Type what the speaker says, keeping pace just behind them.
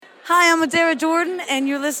Hi, I'm Adara Jordan, and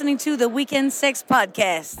you're listening to the Weekend Sex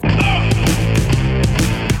Podcast.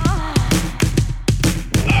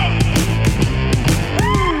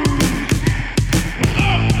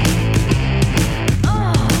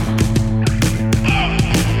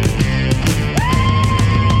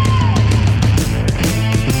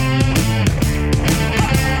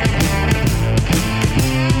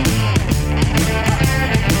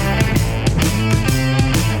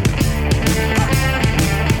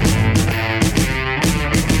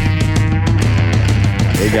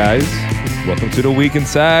 Hey guys, welcome to the Weekend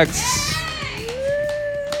Sex.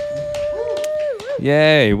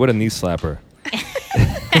 Yay! What a knee slapper.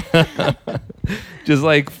 Just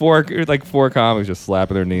like four comics just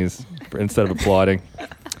slapping their knees instead of applauding.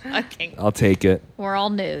 Okay. I'll take it. We're all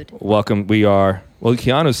nude. Welcome. Well,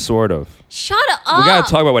 Keanu's sort of. Shut up. We gotta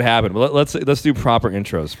talk about what happened. But let's do proper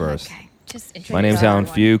intros first. Okay. Just introduce My name's Alan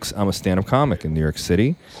everyone. Fuchs. I'm a stand-up comic in New York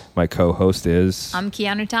City. My co-host is. I'm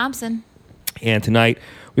Keanu Thompson. And tonight,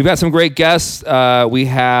 we've got some great guests. We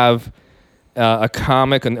have a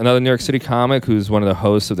comic, another New York City comic, who's one of the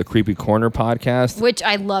hosts of the Creepy Corner podcast. Which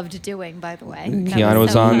I loved doing, by the way. Keanu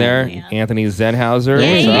was on fun. there. Yeah. Anthony Zenhouser.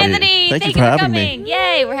 Yay, What's up? Anthony. Thank you for for having coming. me.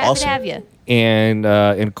 Yay, we're happy Awesome. to have you.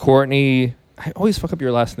 And Courtney. I always fuck up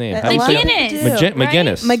your last name. How do you say it? Magginis.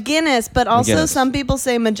 Magginis. Magginis, but also Magginis. some people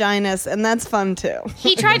say Magginis, and that's fun too.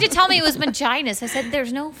 He tried to tell me it was Magginis. I said,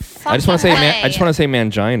 there's no fucking I just want to say way. I just want to say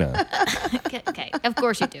mangina. Okay, of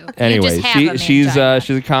course you do. Anyway, you just have a she's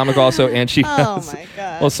mangina. a comic also, and she Oh does, my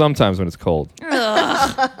god! well, sometimes when it's cold.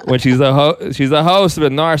 When she's the host of the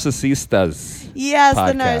Narcissistas. Yes, the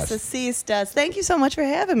podcast. Narcissistas. Thank you so much for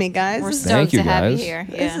having me, guys. We're This, stoked Thank you, to have you guys. here.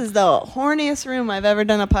 this is the horniest room I've ever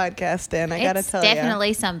done a podcast in. I gotta It's tell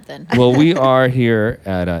definitely something. Well, we are here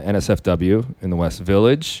at NSFW in the West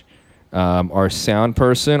Village. Our sound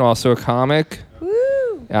person, also a comic, you.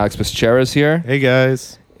 Woo! Alex Pescera's here. Hey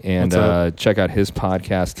guys. And What's up? check out his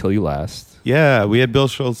podcast, Till You Last. Yeah, we had Bill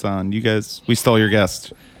Schultz on. You guys, we stole your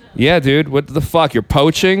guest. Yeah, dude, what the fuck? You're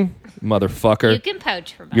poaching? Motherfucker. You can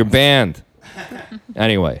poach from us. You're banned.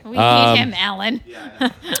 Anyway. We need him, Alan.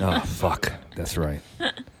 Oh, fuck. That's right.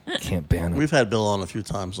 Can't ban him. We've had Bill on a few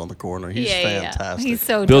times on the corner. He's fantastic. He's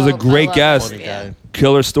so Bill's a dope. great I love guest. him. Funny guy.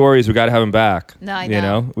 Killer stories. We got to have him back. No, I You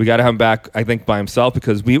know. know, we got to have him back. I think by himself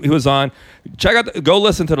because he was on. Check out. Go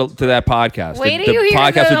listen to that podcast. Wait the till you hear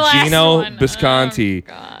podcast the with last Gino one. Bisconti Oh,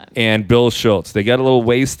 God. and Bill Schultz. They get a little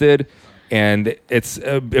wasted, and it's.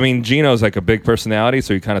 I mean, Gino's like a big personality,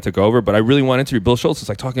 so he kind of took over. But I really want to interview Bill Schultz. It's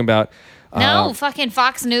like talking about. No, fucking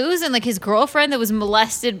Fox News and like his girlfriend that was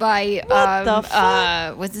molested by the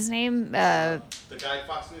fuck? what's his name? The guy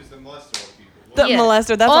Fox News that molested all the people. The Yeah.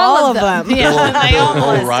 molester. That's all of them. Yeah, they all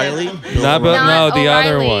molested. O'Reilly? Not, but Not no, the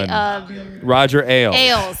other O'Reilly, one. Roger Ailes.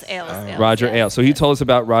 Ailes. Roger yes. Ailes. So he told us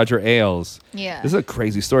about Roger Ailes. Yeah. This is a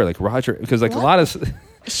crazy story. Like Roger, because like a lot of.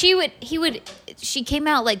 She came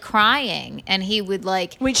out like crying, and he would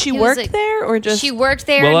like. Wait, she he was, worked like- there or just? She worked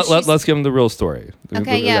there. Well, and she's- let's give him the real story.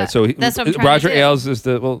 Okay, yeah. So That's what I'm trying to Roger do. Ailes is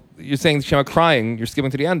the. Well, you're saying she came out crying. You're skipping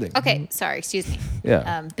to the ending. Okay, sorry, excuse me.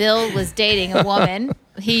 Yeah. Bill was dating a woman.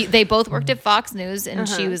 They both worked at Fox News, and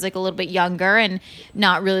she was like a little bit younger and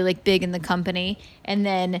not really like big in the company. And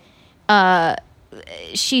then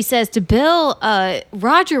she says to Bill,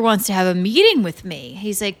 Roger wants to have a meeting with me.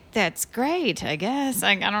 He's like, that's great, I guess.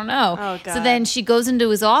 I don't know. Oh, So God. then she goes into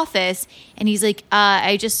his office, and he's like,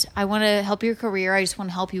 I want to help your career. I just want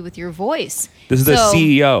to help you with your voice. This is the So-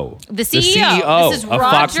 CEO. The CEO. This is of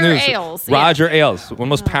Fox Roger News. Ailes, yeah. Roger Ailes, one of the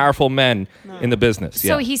most powerful men in the business.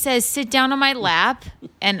 So yeah. he says, sit down on my lap,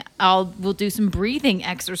 and we'll do some breathing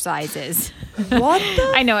exercises. What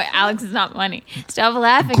the? I know, Alex is not funny. Stop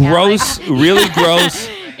laughing. gross, really gross, Alex.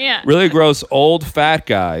 Yeah. really gross, old fat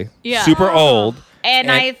guy. Yeah. Super old.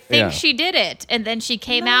 And I think yeah. she did it. And then she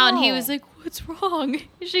came out, and he No. was like, what's wrong?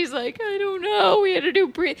 She's like, I don't know. We had to do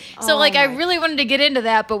breathe. So, Oh like, I my- really wanted to get into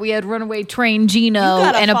that, but we had Runaway Train Gino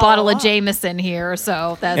gotta and a bottle follow of up. Jameson here.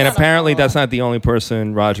 So that's. And apparently, that's not the only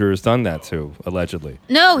person Roger has done that to, allegedly.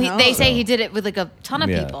 No, No. they say he did it with like a ton of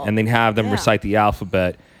Yeah. people. And then have them Yeah. recite the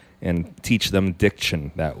alphabet and teach them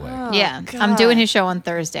diction that way. Yeah, God. I'm doing his show on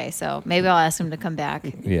Thursday, so maybe I'll ask him to come back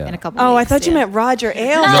Yeah. in a couple Oh, I weeks. thought you yeah. meant Roger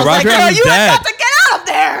Ailes. No, I was Roger like, Ailes girl, is you dead. have to get out of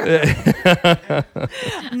there.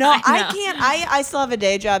 No, I know. can't. I still have a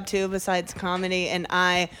day job too besides comedy, and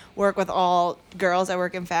I work with all girls. I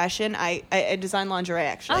work in fashion. I design lingerie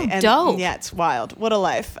actually. Oh, and dope. Yeah, it's wild. What a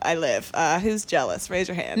life I live. Who's jealous? Raise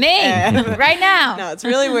your hand. Me, right now. No, it's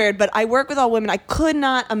really weird, but I work with all women. I could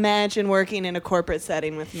not imagine working in a corporate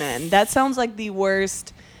setting with men. That sounds like the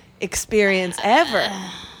worst experience ever.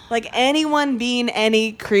 Like anyone being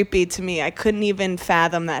any creepy to me, I couldn't even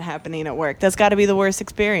fathom that happening at work. That's got to be the worst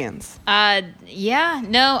experience. Yeah,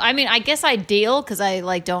 no, I mean, I guess I deal because I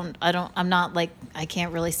like I'm not like I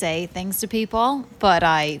can't really say things to people, but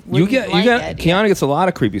I wouldn't like it. Kiana gets a lot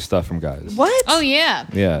of creepy stuff from guys. What? Oh yeah,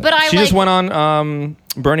 Yeah, But she just went on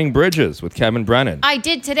Burning Bridges with Kevin Brennan. I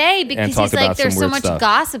did today because talked he's like, about there's some so weird much stuff.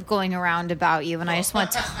 gossip going around about you, and I just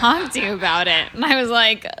want to talk to you about it. And I was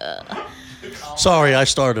like, Sorry, I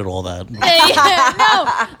started all that. no,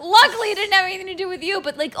 luckily it didn't have anything to do with you,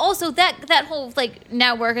 but like also that whole like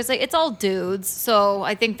network is like it's all dudes, so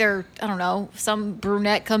I think I don't know, some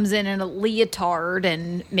brunette comes in a leotard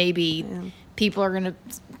and maybe people are gonna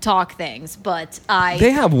talk things, but They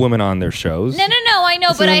have women on their shows. No, I know,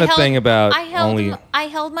 This but isn't a thing about I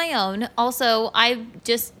held my own. Also, I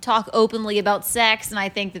just talk openly about sex, and I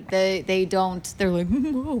think that they don't. They're like,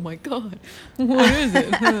 oh my god, what is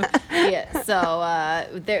it? Yeah.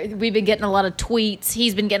 So we've been getting a lot of tweets.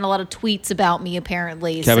 He's been getting a lot of tweets about me,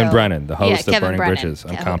 apparently. Kevin Brennan, the host of Kevin Burning Brennan. Bridges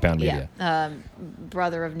on Compound Media. Yeah.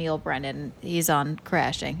 Brother of Neil Brennan. He's on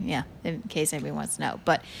Crashing. Yeah, in case anybody wants to know.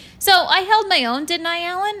 But so I held my own, didn't I,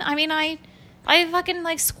 Alan? I mean, I fucking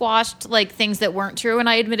like squashed like things that weren't true, and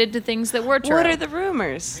I admitted to things that were true. What are the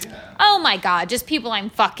rumors? Oh my god, just people I'm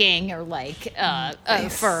fucking or like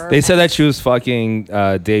for. They said that she was fucking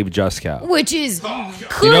Dave Juskow. Which is Do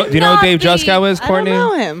you know who Dave Juskow is, Courtney? I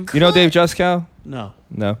don't know him. You know Dave Juskow? No.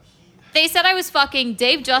 No. They said I was fucking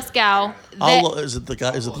Dave Juskow. Is it the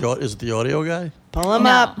guy? Is it the audio guy? Pull him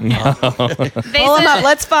up. They Pull him said- up.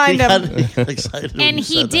 Let's find him. He got excited when and you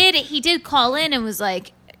said that. he did call in and was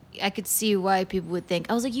like, I could see why people would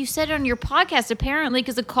think. I was like, you said it on your podcast apparently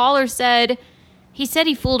because the caller said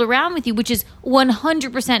he fooled around with you, which is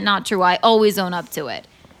 100% not true. I always own up to it.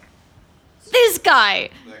 This guy.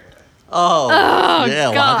 Oh, yeah.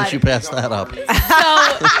 Well, how God. did you pass that up?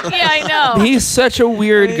 So yeah, I know. He's such a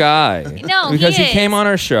weird guy. No, because he he came is. on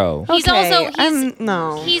our show. He's also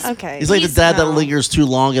no. he's- Okay. He's like the dad that no. lingers too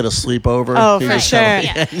long at a sleepover. Oh, He for just sure.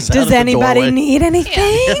 kinda- he's out of Does the anybody doorway. need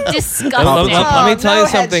anything? disgusting. Let me tell no you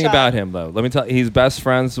something headshot. about him, though. Let me tell you, he's best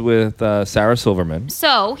friends with Sarah Silverman.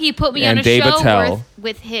 So he put me And on a Dave show Attell.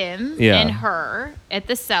 with him Yeah. and her at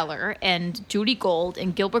the Cellar and Judy Gold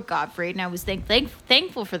and Gilbert Gottfried, and I was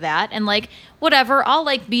thankful for that. And like whatever, I'll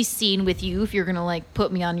like be seen with you if you're gonna like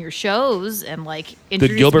put me on your shows and like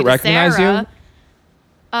introduce Gilbert me to recognize Sarah. you?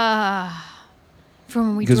 From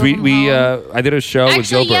when we Because drove him we home. I did a show with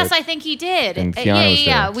Actually, Gilbert. yes, I think he did. And Kiana was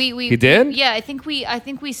yeah. there. We He did? Yeah, I think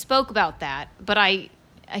we spoke about that, but I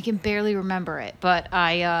can barely remember it. But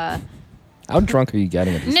How drunk are you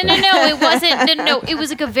getting at this No, thing? it wasn't. No, it was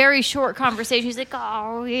like a very short conversation. He's like,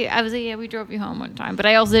 oh, I was like, yeah, we drove you home one time. But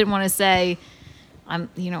I also didn't want to say, I'm,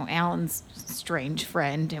 Alan's strange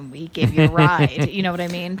friend, and we gave you a ride. You know what I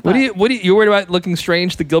mean? What are you worried about looking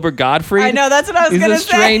strange to Gilbert Gottfried? I know, that's what I was He's gonna the say.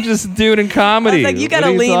 strangest dude in comedy. I was like, you gotta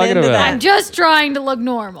What are lean talking into about? that. I'm just trying to look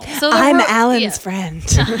normal. So I'm Alan's friend.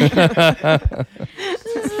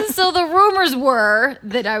 So the rumors were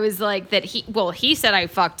that I was like that he said I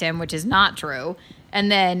fucked him, which is not true. And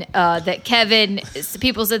then that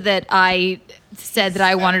people said that I said that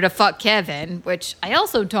I wanted to fuck Kevin, which I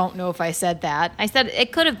also don't know if I said that. I said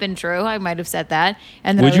it could have been true. I might have said that.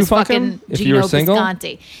 And then Would I you was fuck fucking him if you Gino were single?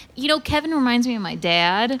 Bisconti. Kevin reminds me of my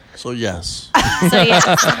dad. So yes. So yes.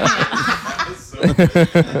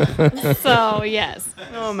 So yes.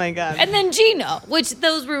 Oh my god. And then Gino, which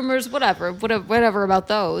those rumors, whatever about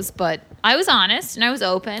those. But I was honest and I was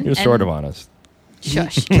open. You're sort of honest.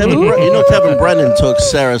 Shush. Kevin Brennan took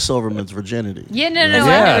Sarah Silverman's virginity. Yeah, no.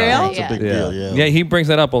 Yeah. I real? know, It's a yeah. big deal, yeah. Yeah, he brings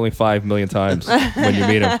that up only 5 million times when you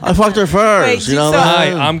meet him. I fucked her first. Wait, you know so- that?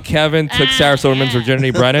 Hi, I'm Kevin. Took Sarah Silverman's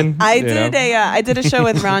virginity. Brennan. I you did know? I did a show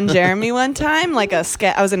with Ron Jeremy one time, like I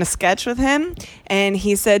was in a sketch with him, and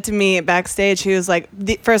he said to me backstage, he was like,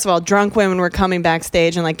 first of all, drunk women were coming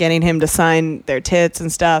backstage and like getting him to sign their tits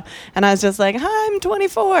and stuff, and I was just like, hi, I'm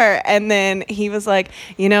 24, and then he was like,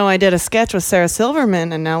 I did a sketch with Sarah Silverman,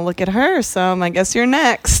 and now look at her, so I guess you're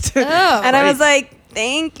next. And I was like,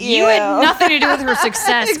 thank you. You had nothing to do with her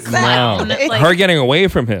success. No, clown. Like, her getting away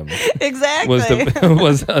from him Exactly.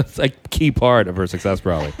 was a key part of her success,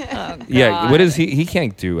 probably. Yeah, what is he? He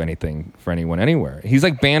can't do anything for anyone anywhere. He's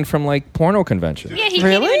like banned from like porno conventions. yeah, he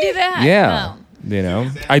Really? can't even do that. Yeah,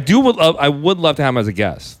 No. I would love to have him as a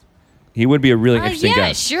guest. He would be a really interesting yeah,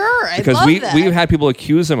 guest. sure. I Because love we've that. had people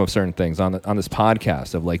accuse him of certain things on this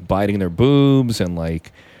podcast of like biting their boobs and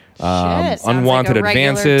like Sounds unwanted like a regular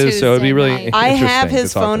advances. So it'd be Tuesday really night. I interesting have his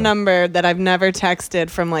to talk to phone him. number that I've never texted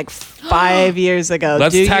from like 5 years ago.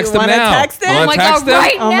 Let's Do text you him wanna now. Text him? You Oh wanna my text god! him?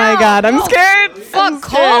 Right Oh now. my god, I'm No. scared. I'm Fuck,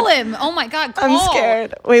 call scared. him. Oh my god, call. I'm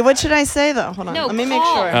scared. Wait, what should I say though? Hold on. No, Let me make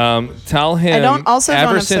call. sure. Tell him. I don't- also don't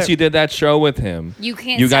ever have since ser- you did that show with him, You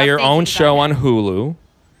can't You got stop your own thinking show about on Hulu,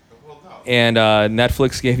 and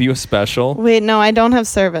Netflix gave you a special. Wait, no, I don't have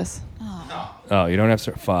service. Oh, you don't have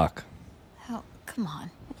fuck. Oh, come on.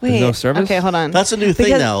 Wait. no service? Okay, hold on. That's a new thing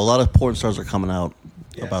Because- now. A lot of porn stars are coming out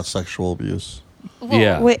about sexual abuse. Well,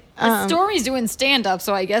 Yeah. Wait, Stormy's doing stand up,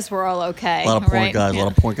 so I guess we're all okay. A lot of porn right? guys. A lot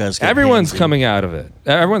of porn guys. get Everyone's handsy. coming out of it.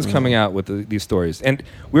 Everyone's coming out with these stories. And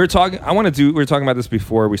we were talking. We were talking about this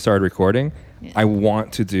before we started recording. Yeah. I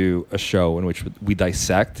want to do a show in which we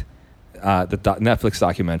dissect the Netflix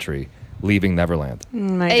documentary "Leaving Neverland." oh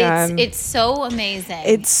my god. It's so amazing.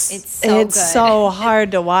 It's so good. so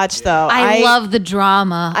hard to watch though. I love the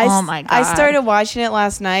drama. Oh my god! I started watching it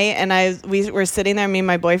last night, and we were sitting there, me and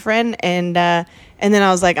my boyfriend, and then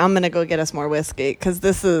I was like, I'm gonna go get us more whiskey because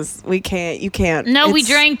you can't. No, we It's-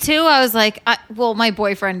 drank too. I was like, my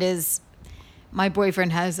boyfriend has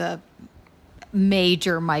a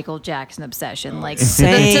major Michael Jackson obsession, like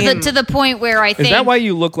Same. to the point where I think Is that why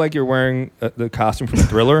you look like you're wearing the costume from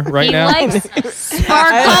Thriller right he now? likes I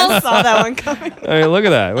sparkles. saw that one coming. Hey, look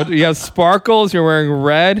at that. You have sparkles. You're wearing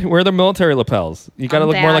red. Where are the military lapels? You got to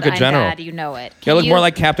look more like a general. I'm bad, you know it. You got to look more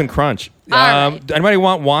like Captain Crunch. All right. Anybody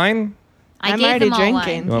want wine? I I'm gave already them all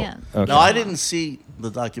drinking. wine. Oh, Yeah. okay. No, I didn't see the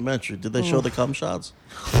documentary. Did they show the cum shots?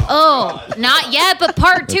 Oh, not yet, but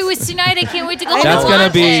part 2 is tonight. I can't wait to go home That's and gonna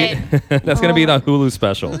watch be it. that's gonna be the Hulu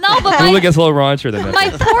special. No, but Hulu my, gets a little raunchier than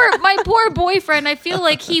that. my poor boyfriend. I feel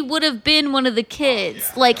like he would have been one of the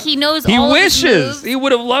kids. Like he knows. He all of his wishes moves. he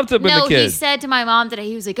would have loved to have been No, the he kid. said to my mom today.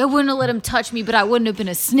 He was like, "I wouldn't have let him touch me, but I wouldn't have been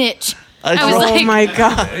a snitch." I I was drove- Oh like, my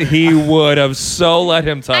god. He would have so let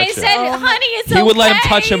him touch I him. said, "Honey, it's okay." He would let him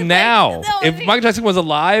touch him Like, now. no, If Michael Jackson was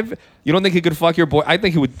alive, you don't think he could fuck your boy? I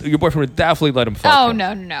think he would. Your boyfriend would definitely let him fuck Oh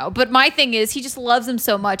him. no. But my thing is, he just loves him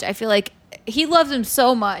so much. I feel like he loves him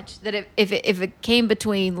so much that if it came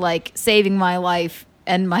between like saving my life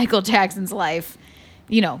and Michael Jackson's life,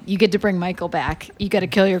 you get to bring Michael back. You got to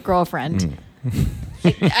kill your girlfriend.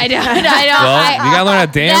 I don't. Well, you gotta learn how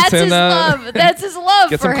to dance That's and his love. That's his love.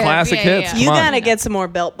 get for some him. classic Yeah, hits. yeah. You Come on. gotta get some more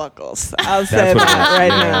belt buckles. I'll say That's what that it is.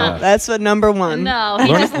 right Yeah. now. That's what number one. No, he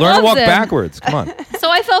Learn just to loves walk him. backwards. Come on. So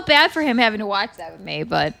I felt bad for him having to watch that with me,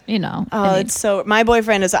 but Oh, I mean, it's so. My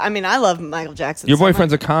boyfriend is. I mean, I love Michael Jackson. Your so much.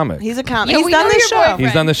 boyfriend's a comic. He's a comic. Yeah, He's we done know this your show. boyfriend.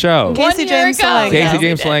 He's done the show. Casey 1 year James ago. Slango. Casey we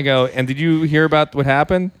James did. Slango. And did you hear about what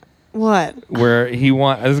happened? What? Where he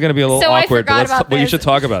want? This is gonna be a little so I awkward, forgot but about well, you this. should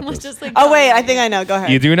talk about Let's this. just, like, Oh go wait, on. I think I know. Go ahead.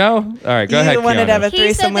 You do know? All right, go You ahead. wanted to have Keanu. a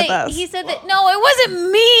threesome with us. He said that. No, it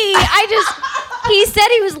wasn't me. He said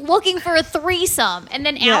he was looking for a threesome, and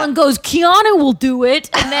then Yeah. Alan goes, "Keanu will do it,"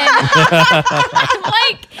 and then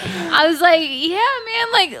I was like, "Yeah,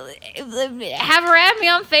 man, like have her add me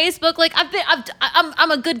on Facebook." Like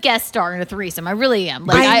I'm a good guest star in a threesome. I really am.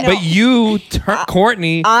 Like I know. But you,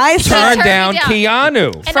 Courtney, I turned said me down down.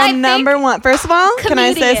 Keanu. And I from think number one. First of all, can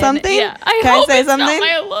I say comedian. something? Yeah. I Can I hope say it's not something?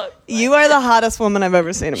 my look. You are the hottest woman I've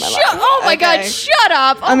ever seen in my life. Oh my god! Okay. Shut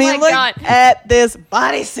up! Oh I mean, my look god! at this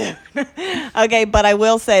bodysuit. Okay, but I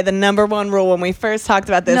will say the number one rule when we first talked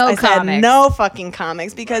about this, No I said comics. no fucking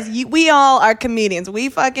comics because we all are comedians. We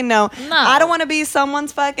fucking know. No. I don't want to be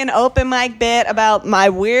someone's fucking open mic bit about my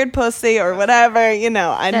weird pussy or whatever. I'm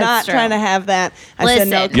That's not true. trying to have that. I Listen,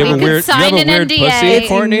 said no. You have a could weird, sign an NDA. pussy, It's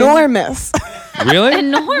Courtney? enormous. Really?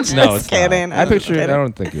 Enormous. No, Just it's kidding. not. I I'm just picture. I kidding.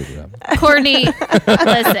 don't think you do that. Courtney,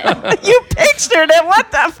 listen. You pictured it. What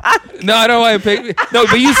the fuck? No, I don't know why I picked. No,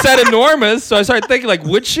 but you said enormous, so I started thinking like,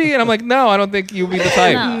 would she? And I'm like, no, I don't think you'd be the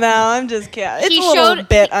type. No, I'm just kidding. It's He a little showed-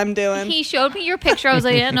 bit I'm doing. He showed me your picture. I was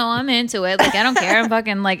like, yeah, no, I'm into it. Like, I don't care. I'm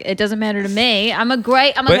fucking like, it doesn't matter to me. I'm a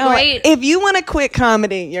great. If you want to quit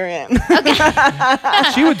comedy, you're in.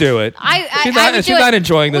 She would do it. She's not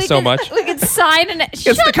enjoying this so much. We could sign an.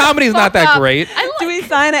 Because the comedy's not that great. Do we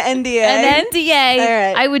sign an NDA? An NDA. All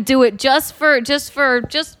right. I would do it just for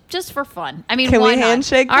fun. I mean, Can why we not?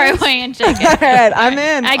 handshake All right, this? we'll handshake it. All right, I'm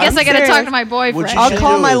in. I guess I'm I got to talk serious. to my boyfriend. What you I'll should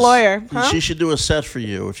call do my is- lawyer. Huh? She should do a set for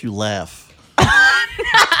you if you laugh.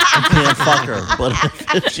 You can't fuck her, but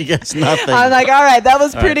if she gets nothing, I'm like, all right, that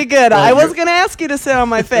was pretty good. Well, I was you're- going to ask you to sit on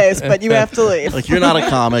my face, but you have to leave. like you're not a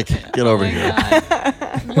comic. Get over here.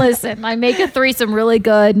 Listen, I make a threesome really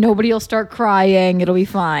good. Nobody will start crying. It'll be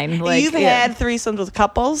fine. Like, You've yeah. had threesomes with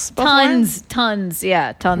couples before? tons.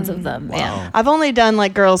 Yeah, tons of them. Yeah. I've only done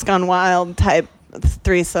like Girls Gone Wild type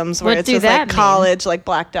threesomes where What it's do just that like mean? college, like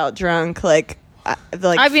blacked out drunk, like I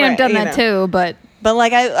mean, I've done that too, but But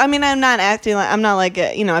like I mean, I'm not acting like I'm not like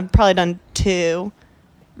I've probably done 2.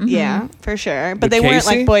 Yeah, for sure. But With they weren't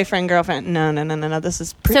Casey? like boyfriend girlfriend. No. This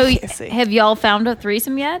is pre-Casey. So have y'all found a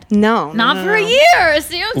threesome yet? No, Not no, for a no. year.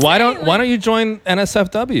 See what I'm Why saying? don't you join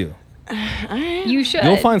NSFW? You should.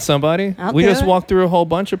 You'll find somebody. I'll We do just it. walked through a whole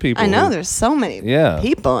bunch of people. I know who- there's so many Yeah.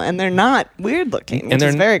 people, and they're not weird looking, which and they're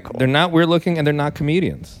is very cool. They're not weird looking, and they're not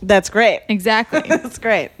comedians. That's great. Exactly. That's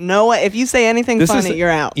great. No way. If you say anything funny, you're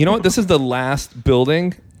out. You know what? This is the last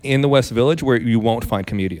building in the West Village where you won't find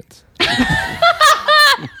comedians.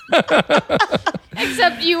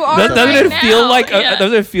 Except you are. Doesn't right it feel now. like Yeah.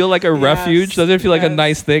 doesn't it feel like a refuge? Doesn't it feel like a yes.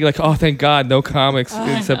 nice thing? Like, oh, thank God, no comics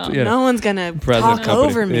except know. you know, No one's gonna present talk company.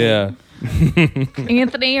 over me. Yeah.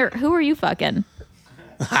 Anthony, or who are you fucking?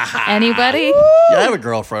 Anybody? Yeah, I have a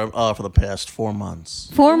girlfriend for the past 4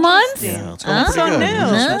 months. 4 months? Yeah, it's going Oh. pretty So good. new. Yeah,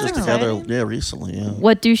 That's just together, exciting. recently. Yeah.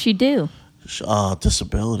 What do she do?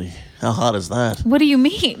 Disability. How hot is that? What do you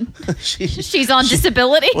mean? she, She's on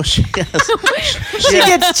disability? well, she has. She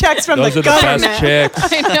gets checks from Those the are the government. best chicks.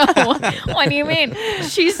 I know. What do you mean?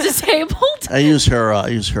 She's disabled? I use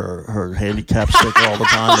her handicap sticker all the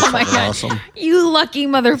time. It's Oh my fucking God. awesome. You lucky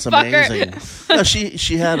It's motherfucker. amazing. No,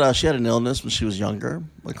 she had an illness when she was younger,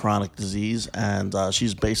 a chronic disease, and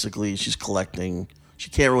she's collecting. She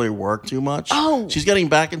can't really work too much. Oh. She's getting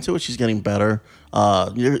back into it. She's getting better.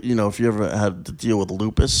 If you ever had to deal with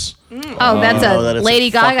lupus, Oh, that's You know that it's a Lady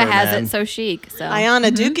Gaga fucker, has man. it so chic. So Ayana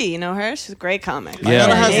Dookie, you know her? She's a great comic. Yeah.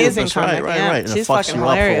 Ayana has amazing lupus, comic. right, yeah. right. And She's it fucks fucking you up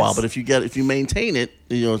for a hilarious. while. But if you maintain it,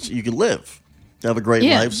 you can live, have a great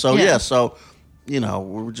Yeah, life. So yeah.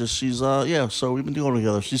 we're just So we've been doing it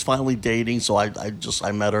together. She's finally dating. So I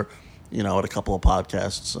met her. At a couple of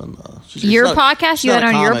podcasts, and Your podcast? You had her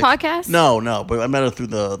on your podcast? No, but I met her through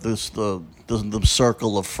the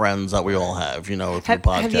circle of friends that we all have. Through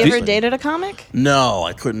podcasting. Have you ever dated a comic? No,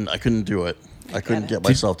 I couldn't do it. I couldn't get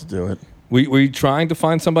myself to do it. Were you trying to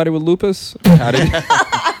find somebody with lupus? How did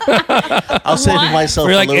I was saving myself.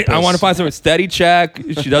 We're for like, lupus. I want to find someone with steady check.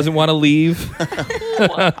 She doesn't want to leave.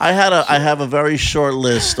 I have a very short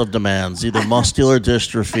list of demands: either muscular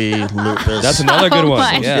dystrophy, lupus. That's another good Oh one.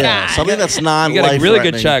 my Yeah. yeah, God. something that's You non-life get a really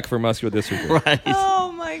good threatening. check for muscular dystrophy. Right.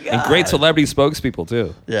 Oh my god. And great celebrity spokespeople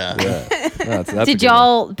too. Yeah. That's a Did good one.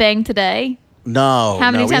 y'all bang today? No.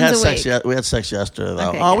 How many we times had a sex week? We had sex yesterday, though.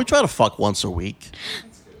 Okay, We try to fuck once a week.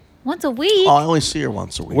 Once a week? Oh, I only see her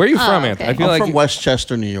once a week. Where are you Oh, from, okay. Anthony? I feel I'm like from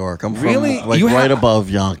Westchester, New York. I'm Really? from You right have-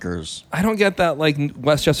 above Yonkers. I don't get that like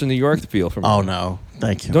Westchester, New York feel from. Oh no,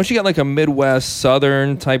 thank you. Don't you get like a Midwest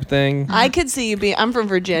Southern type thing? I could see you be. I'm from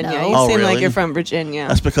Virginia. No. You Oh, seem like really? you're from Virginia.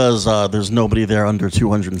 That's because there's nobody there under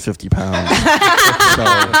 250 pounds. So,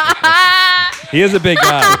 He is a big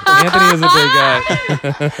guy. Anthony is a big guy.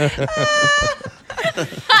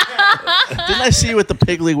 didn't I see you at the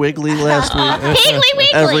Piggly Wiggly last week? Piggly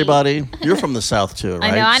Wiggly. Everybody, you're from the South too,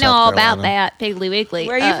 right? I know South all about Carolina. that. Piggly Wiggly.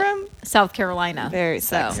 Where are you from? South Carolina. Very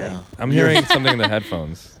So- sexy. Yeah. I'm hearing something in the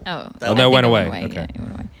headphones. Oh, Oh, no, it went away. Yeah, Okay. it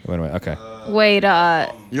went away. Wait a minute. Okay. Wait,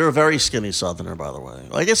 You're a very skinny Southerner, by the way.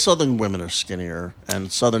 I guess Southern women are skinnier,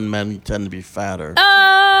 and Southern men tend to be fatter.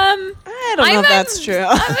 I don't know if I'm- that's true. nah,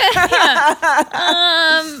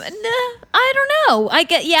 I don't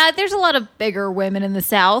know. There's a lot of bigger women in the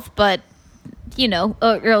South, but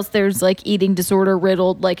or else there's like eating disorder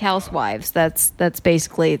riddled like housewives. That's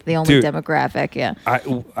basically the only Dude. demographic. Yeah.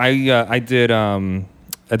 I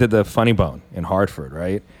did the Funny Bone in Hartford,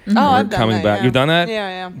 right? Oh, I've done Coming that, back. yeah. You've done that?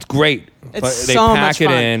 Yeah. It's great. It's But they so pack much it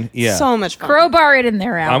fun. in. Yeah. So much fun. Crowbar it in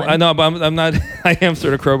there, Alan. I know, but I'm not. I am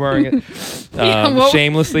sort of crowbarring it Yeah, well-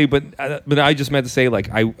 shamelessly. But I just meant to say, like,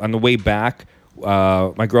 on the way back,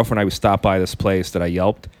 my girlfriend and I would stop by this place that I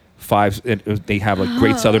Yelped. They have like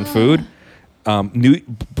great Southern food,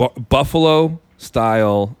 buffalo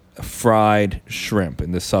style fried shrimp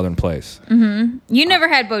in this Southern place. You never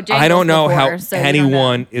had Bojangles I don't know before, how so you don't know.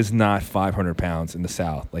 anyone is not 500 pounds in the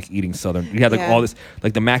South, like eating Southern. You had like Yeah. all this,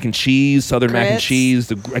 like the mac and cheese, Southern mac and Grits.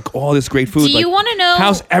 cheese, like all this great food. Do you like, wanna know-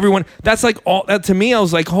 how's everyone? That's like all that to me. I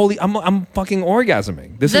was like, holy, I'm fucking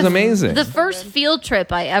orgasming. This is amazing. The first field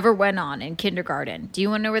trip I ever went on in kindergarten. Do you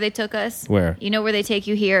want to know where they took us? Where? You know where they take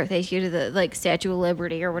you here? They take you to the like Statue of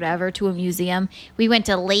Liberty or whatever, to a museum. We went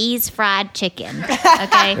to Lay's Fried Chicken.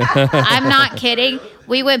 Okay, I'm not kidding.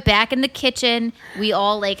 We went back in the kitchen. We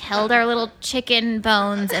all like held our little chicken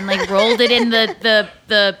bones and like rolled it in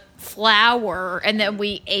the flour, and then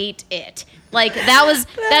we ate it. Like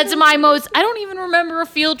that's my most. I don't even remember a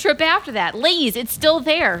field trip after that. Lay's, it's still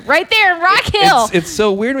there, right there in Rock Hill. it's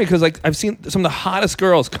so weird to me because like I've seen some of the hottest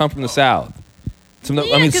girls come from the South. I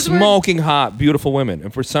mean, 'cause we're- smoking hot, beautiful women,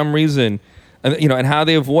 and for some reason, And and how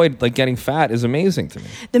they avoid like getting fat is amazing to me.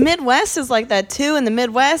 The Midwest is like that too. In the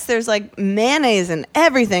Midwest, there's like mayonnaise and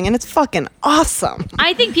everything, and it's fucking awesome.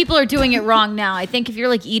 I think people are doing it wrong now. I think if you're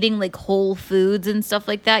like eating like whole foods and stuff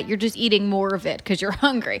like that, you're just eating more of it because you're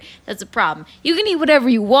hungry. That's a problem. You can eat whatever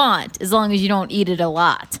you want as long as you don't eat it a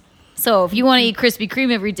lot. So if you want to eat Krispy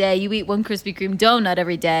Kreme every day, you eat one Krispy Kreme donut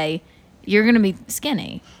every day, you're going to be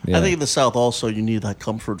skinny. Yeah. I think in the South also you need that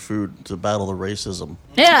comfort food to battle the racism.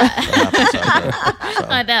 Yeah. that happens out there. So.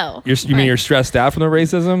 I know. You mean you're stressed out from the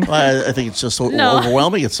racism? I think it's just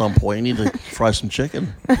overwhelming at some point. You need to fry some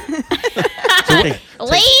chicken.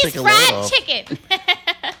 Lay's fried chicken.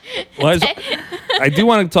 Well, I do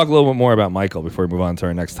want to talk a little bit more about Michael before we move on to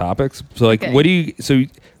our next topics. So, like, Okay. what do you? So,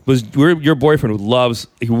 your boyfriend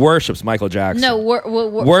he worships Michael Jackson? No,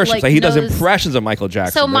 worships. Like, he does impressions of Michael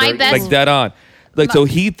Jackson. So my that are, best- like dead on. Like, so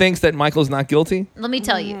he thinks that Michael's not guilty. Let me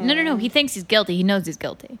tell you. No. He thinks he's guilty. He knows he's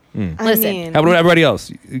guilty. Hmm. I Listen. mean, How about everybody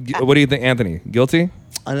else? What do you think, Anthony? Guilty?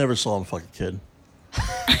 I never saw him fuck a kid.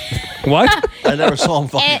 What? I never saw him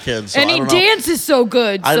fuck a kid. So and I he don't know. dances so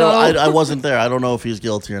good. I so. don't. I wasn't there. I don't know if he's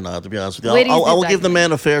guilty or not. To be honest with you, Ladies I will do give the that.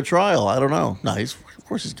 man a fair trial. I don't know. No, of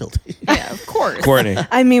course he's guilty. Yeah, of course. Courtney.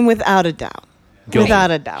 I mean, without a doubt. Guilty. Without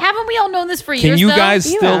a doubt. Haven't we all known this for Can years? you though? guys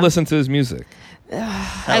still Yeah. listen to his music?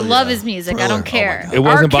 I love his music. I don't Thriller. care. Oh my God. It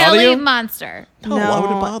wasn't R. bother Kelly you? Monster. No, why would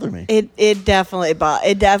it bother me? It definitely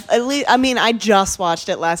at least, I mean, I just watched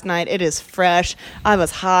it last night. It is fresh. I was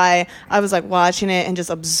high. I was like watching it and just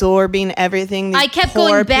absorbing everything. I kept poor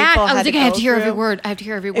going back. people I was had like, I have go to hear every through. word. I have to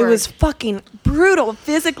hear every It word. was fucking brutal,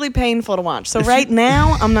 physically painful to watch. So right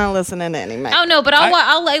now, I'm not listening to any Meg. Oh no, but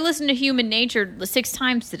I listen to Human Nature 6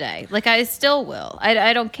 times today. Like I still will.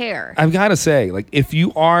 I don't care. I've got to say, like, if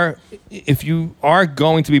you are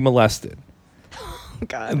going to be molested,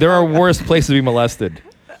 God. there are worse places to be molested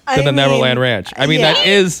than I the Neverland mean, Ranch. I mean, yeah. that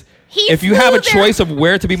is. He If you flew have a there- choice of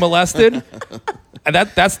where to be molested,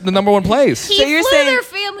 that's the number one place. He So you're flew saying- their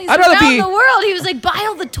families I'd rather around be- the world. He was like, buy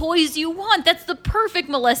all the toys you want. That's the perfect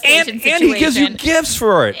molestation And situation. he gives you gifts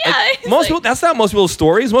for it. Yeah, Like, he's most like- people, that's not most people's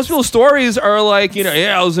stories. Most people's stories are like,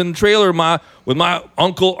 I was in the trailer with my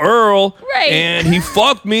Uncle Earl, Right. and he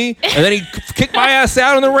fucked me, and then he kicked my ass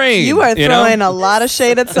out in the rain. You are know? throwing a lot of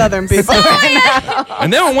shade at Southern people right now.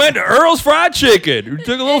 And then we went to Earl's Fried Chicken. We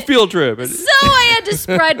took a little field trip. So I had to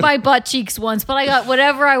spread my butt cheeks once, but I got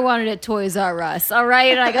whatever I wanted at Toys R Us. All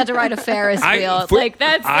right, and I got to ride a Ferris wheel.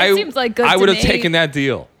 That seems like good. I to would have me. taken that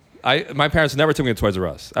deal. My parents never took me to Toys R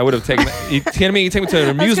Us. I would have taken. You kidding me? You take me to an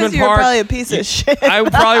That's amusement because you were park. probably a piece of shit. I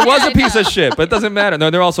probably was I a piece of know. shit, but it doesn't matter.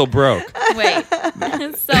 No, they're also broke. Wait.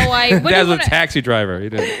 So what do Dad you was a wanna- taxi driver. He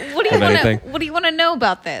didn't What do you have want anything. to? What do you want to know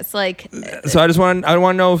about this? Like, So I want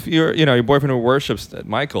to know if your boyfriend who worships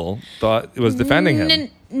Michael was defending him.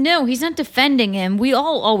 No, he's not defending him. We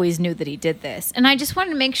all always knew that he did this, and I just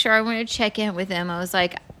wanted to make sure. I wanted to check in with him. I was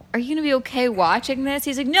like, "Are you gonna be okay watching this?"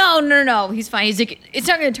 He's like, "No, he's fine." He's like, "It's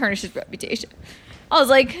not gonna tarnish his reputation." I was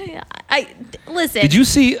like, "I listen." Did you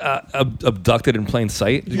see Abducted in Plain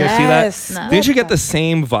Sight? Did you guys see Yes. that? No. Didn't you get the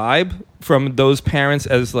same vibe from those parents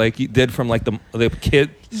as like you did from like the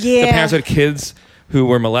kid? Yeah. The parents had kids who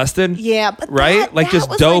were molested. Yeah, but right? that- Like that just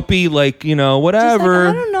was dopey, like Just like, whatever.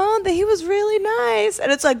 I don't know, that he was really nice.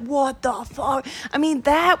 And it's like, what the fuck? I mean,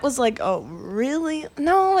 that was like, oh, really?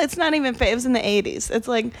 No, it's not even it was in the 80s. It's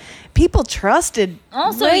like people trusted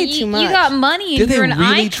Also, way you too much. got money Did and they you're an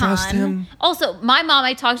really icon. trust him? Also, my mom,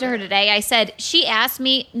 I talked to her today. I said, she asked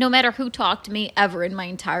me, no matter who talked to me ever in my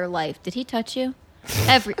entire life, did he touch you?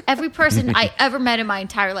 Every person I ever met in my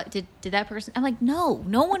entire life, did that person? I'm like, no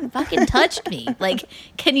one fucking touched me. Like,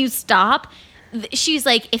 can you stop? She's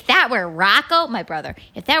like, if that were Rocco, my brother,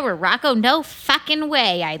 no fucking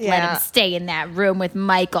way I'd let Yeah. him stay in that room with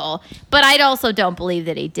Michael. But I also don't believe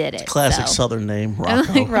that he did it. Classic so. Southern name,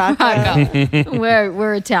 Rocco. Rocco.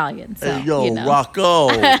 we're Italian, so Hey, yo, you know. Rocco.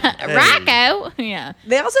 Hey. Rocco. Yeah.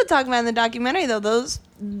 They also talk about in the documentary though,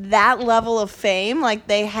 that level of fame, like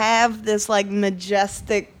they have this like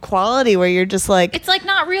majestic quality where you're just like, It's like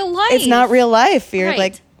not real life. it's not real life. You're Right.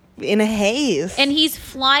 like in a haze. And he's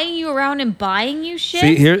flying you around and buying you shit.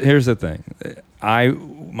 See, here's the thing.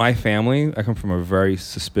 My family, I come from a very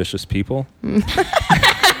suspicious people.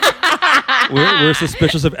 We're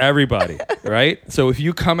suspicious of everybody, right? So if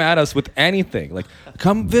you come at us with anything, like,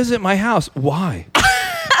 come visit my house, why?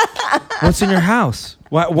 What's in your house?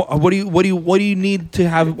 What do you need to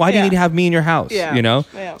have? Why do you need to have me in your house? Yeah. You know.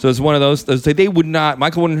 Yeah. So it's one of those. They would not.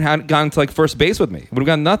 Michael wouldn't have gone to like first base with me. Would have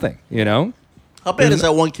gotten nothing. You know. How bad does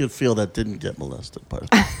that one kid feel that didn't get molested?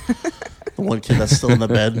 The one kid that's still in the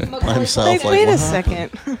bed by himself. Wait a what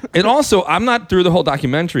second. And also, I'm not through the whole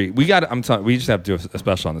documentary. We just have to do a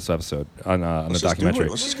special on this episode on the Let's just do documentary. it.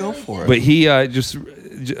 Let's just go for it. But he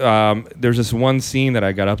there's this one scene that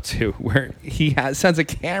I got up to where he sends a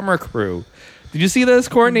camera crew. Did you see this,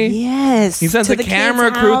 Courtney? Yes. He sends to a the camera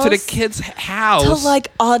kid's crew to the house. kid's house. To like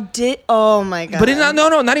audit. Oh my god. But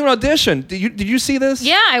not even audition. Did you see this?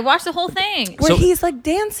 Yeah, I watched the whole thing. Where So- he's like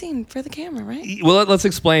dancing for the camera, right? Well, let's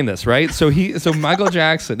explain this, right? So Michael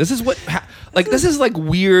Jackson. This is like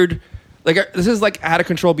weird. Like this is like out of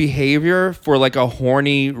control behavior for like a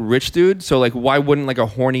horny rich dude. So like, why wouldn't like a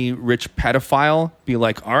horny rich pedophile be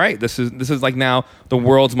like, all right, this is like now the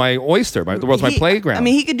world's my oyster, the world's my playground. I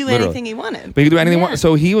mean, he could do literally. anything he wanted. But he could do anything he Yeah. wanted.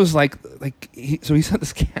 So he was so he sent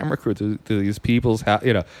this camera crew to these people's house,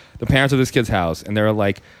 the parents of this kid's house, and they're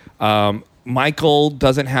like, Michael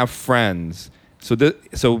doesn't have friends.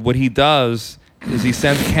 So what he does is he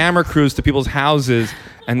sends camera crews to people's houses,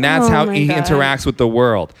 and that's Oh how my he God. interacts with the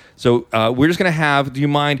world. So we're just going to do you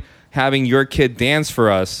mind having your kid dance for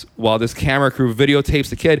us while this camera crew videotapes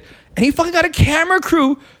the kid? And he fucking got a camera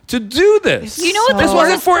crew to do this. You know what the This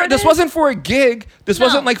worst wasn't part for a gig. This No.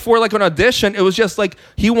 wasn't like for like an audition. It was just like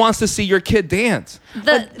he wants to see your kid dance.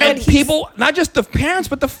 And people, not just the parents,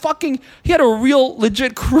 but he had a real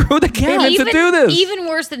legit crew that came in to do this. Even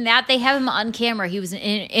worse than that, they have him on camera. He was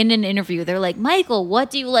in an interview. They're like, Michael, what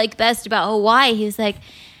do you like best about Hawaii? He was like,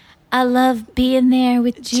 I love being there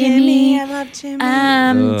with Jimmy. I love Jimmy.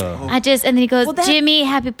 And then he goes, Jimmy,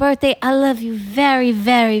 happy birthday. I love you very,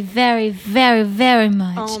 very, very, very, very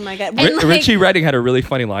much. Oh my god. And like- Richie Redding had a really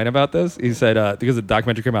funny line about this. He said, because the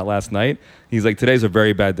documentary came out last night, he's like, today's a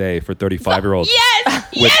very bad day for 35-year-olds Yes!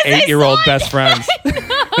 with 8-year-old best friends.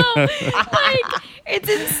 It's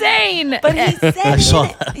insane. But he said I saw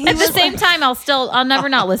that. At the same time, I'll never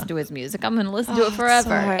not listen to his music. I'm going to listen to it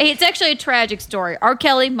forever. hard. It's actually a tragic story. R.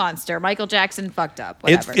 Kelly, monster. Michael Jackson, fucked up.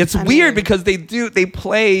 Whatever. It's weird because they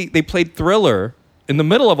played Thriller in the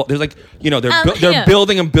middle of all. There's like they're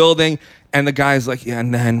building and building, and the guy's like, yeah,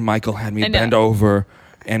 and then Michael had me I know. bend over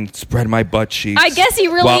and spread my butt cheeks. I guess he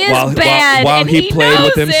really is bad, while and he he played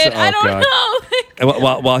knows with himself. it. I don't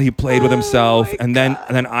know. While he played with himself, my and then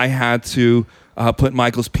I had to put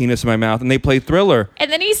Michael's penis in my mouth, and they played Thriller.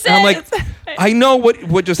 And then he said, And I'm like, I know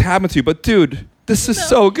what just happened to you, but dude, this is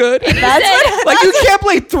so good. That's what Like you can't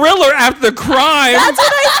play Thriller after the crime. That's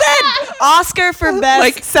what I said. Oscar for best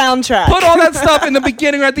Like, soundtrack. Put all that stuff in the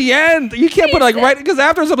beginning or at the end. You can't put right because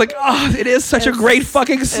afterwards I'm like, oh, it is such a great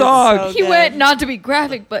fucking song. so he good. went, not to be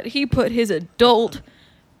graphic, but he put his adult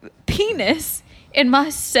penis in my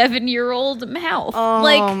 7-year-old mouth. Oh,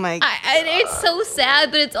 like, my it's so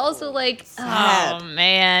sad, but it's also like, Sad. oh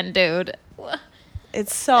man, dude.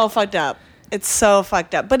 It's so fucked up. It's so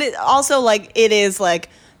fucked up. But it also like it is like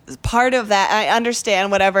part of that. I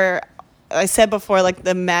understand whatever I said before, like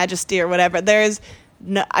the majesty or whatever. There's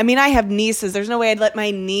no, I mean, I have nieces. There's no way I'd let my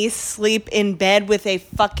niece sleep in bed with a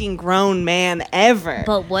fucking grown man ever.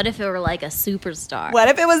 But what if it were like a superstar? What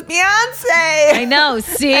if it was Beyonce? I know.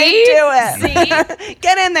 See? I'd do it. See?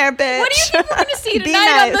 Get in there, bitch. What do you think we're going to see Be tonight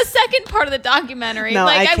on nice. the second part of the documentary? No,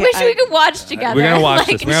 like, I I can't- wish we I- could watch together. We're gonna watch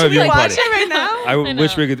Like, this. We're gonna have a should we viewing Watch party. it right now. I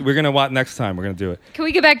wish know. we're gonna watch next time. We're gonna do it. Can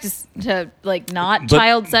we get back to like not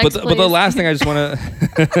child sex? But the last thing I just want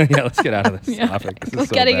to yeah, let's get out of this topic. This is We're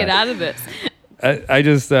so gotta bad. get out of this. I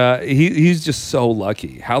just he's just so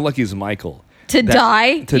lucky. How lucky is Michael To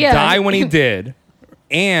die? To Yeah. die when he did,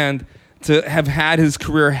 and to have had his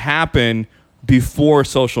career happen before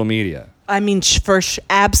social media. I mean,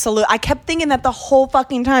 absolute. I kept thinking that the whole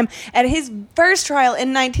fucking time. At his first trial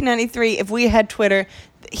in 1993, if we had Twitter,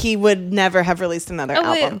 he would never have released another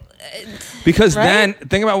album. Because Right? then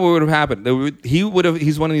think about what would have happened. He's one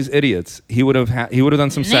of these idiots. He would have done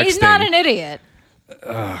some sexting. He's not an idiot.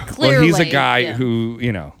 Clearly. Well, he's a guy yeah. who,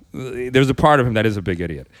 there's a part of him that is a big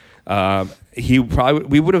idiot. We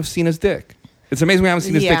would have seen his dick. It's amazing we haven't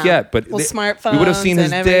seen his dick yet, but Well, we smartphones would have seen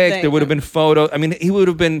his and dick. everything. There would have been photos. I mean, he would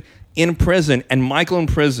have been in prison, and Michael in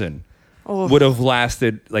prison would have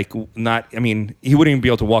lasted like not. I mean, he wouldn't even be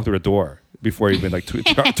able to walk through a door before he'd been like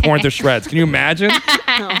torn to shreds. Can you imagine?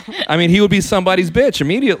 I mean, he would be somebody's bitch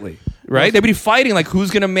immediately. Right? They'd be fighting like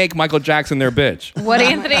who's gonna make Michael Jackson their bitch. What,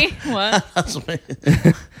 Anthony? What? That's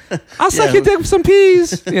amazing. I'll suck your dick with some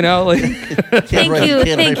peas. Thank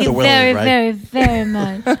you very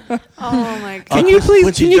much. Oh my god! Can you please?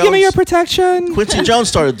 Quincy Can you give me Jones- your protection? Quincy Jones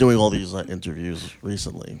started doing all these interviews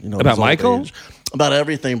recently. About his old Michael? age. About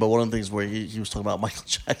everything, but one of the things where he was talking about Michael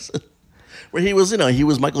Jackson, where he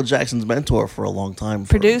was Michael Jackson's mentor for a long time.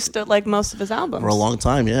 Produced like most of his albums for a long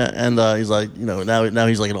time, yeah. And he's like, now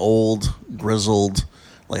he's like an old, grizzled,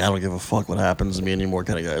 like I don't give a fuck what happens to me anymore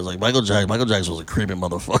kind of guy. It's like Michael Jackson was a creepy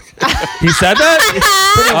motherfucker. He said that?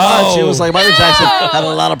 Pretty much. It was like Michael Jackson had a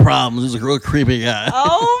lot of problems. He was a real creepy guy.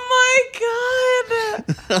 Oh my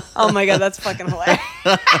god! Oh my god, that's fucking hilarious.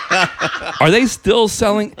 Are they still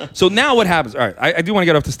selling? So now what happens? All right, I do want to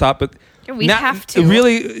get off the stop, but We now, have to.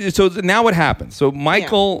 really. So now what happens? So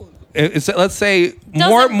Michael, let's say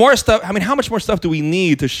more stuff. I mean, how much more stuff do we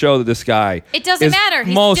need to show that this guy? It doesn't is matter.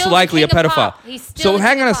 He's most still likely a the king of pedophile. pop. He's still So the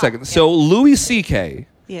hang king on a of pop. second. Yeah. So Louis C.K.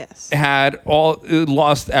 Yes. had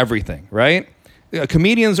lost everything, right?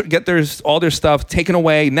 Comedians get all their stuff taken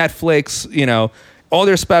away. Netflix, all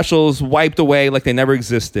their specials wiped away like they never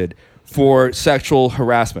existed for sexual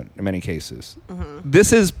harassment in many cases.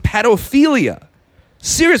 This is pedophilia,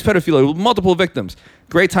 serious pedophilia with multiple victims.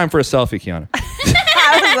 Great time for a selfie, Kiana.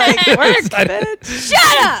 I was like, work, bitch.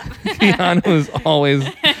 Shut up. Kiana was always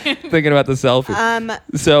thinking about the selfie.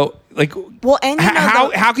 So, like, Well, and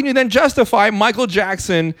how can you then justify Michael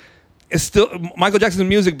Jackson's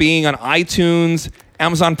music being on iTunes,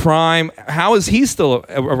 Amazon Prime? How is he still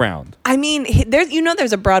around? I mean,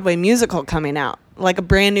 there's a Broadway musical coming out, like a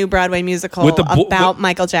brand new Broadway musical about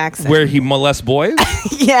Michael Jackson. Where he molests boys?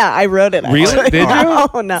 Yeah, I wrote it. Really? Actually. Did you?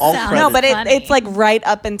 No, no, Sounds no. But funny. it's like right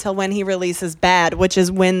up until when he releases Bad, which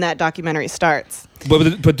is when that documentary starts.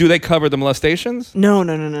 But do they cover the molestations? No. Oh,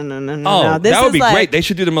 no. This that would is be like, great. They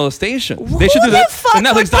should do the molestations. Who They should do the fuck would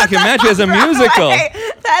Netflix put that documentary as a on Broadway? musical.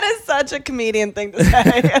 That is such a comedian thing to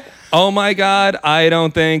say. Oh my God, I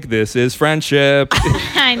don't think this is friendship.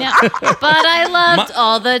 I know. But I loved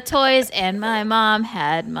all the toys and my mom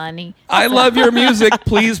had money. I love your music.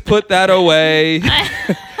 Please put that away.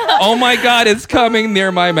 Oh my God, it's coming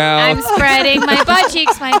near my mouth. I'm spreading my butt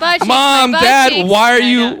cheeks, Mom, Mom, Dad, why are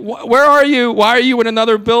you? Where are you? Why are you in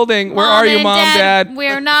another building? Where are you, and Mom, Dad?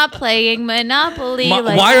 We're not playing Monopoly.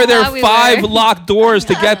 like why we are there thought we 5 were. locked doors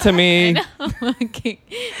to get to me? Okay.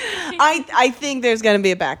 I think there's going to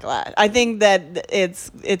be a backlash. I think that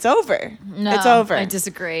it's over. No, it's over. I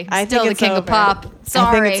disagree. I Still think the it's king over. of pop.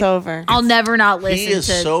 Sorry. I think it's over. I'll never not listen He is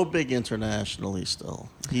to. so big internationally still.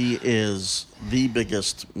 He is the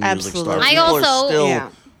biggest music Absolutely. star. I People are also- still, Yeah.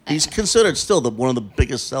 he's considered still one of the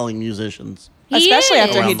biggest selling musicians. He Especially is.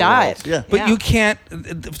 after he around the died. world. Yeah. But Yeah. you can't.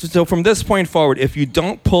 So from this point forward, if you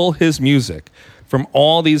don't pull his music from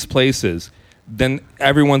all these places, then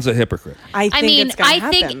everyone's a hypocrite. I think it's gonna I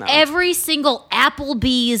happen, think though. every single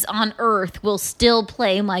Applebee's on earth will still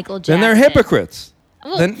play Michael Jackson. Then they're hypocrites.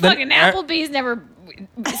 Well, Then- fucking then- Applebee's never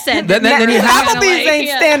said Then that. you have- Applebee's ain't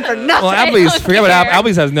stand for nothing. Well, Applebee's, forget about care.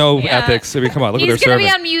 Applebee's has no Yeah. ethics. I mean, come on, look He's at their gonna be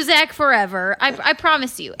serving. on Muzak forever. I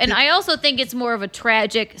promise you. And I also think it's more of a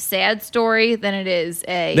tragic, sad story than it is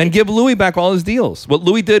a. Then give Louis back all his deals. What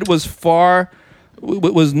Louis did was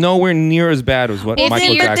was nowhere near as bad as what If Michael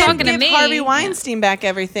you're Jackson talking did. to Give me- Harvey Weinstein back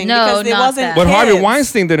everything No, because it not wasn't. that. But Harvey kids.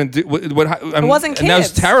 Weinstein didn't do. It wasn't And that was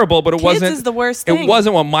kids. terrible. But it Kids wasn't. is the worst It thing.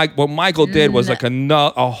 wasn't what Michael did was like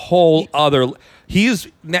a whole other. He's.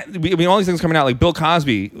 I mean, all these things coming out like Bill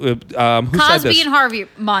Cosby. Who said Cosby this? and Harvey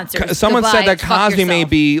monsters. Someone said Goodbye, that fuck Cosby may yourself.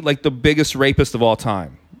 be like the biggest rapist of all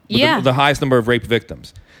time. With Yeah. the highest number of rape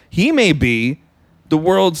victims. He may be the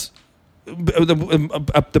world's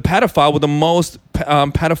the pedophile with the most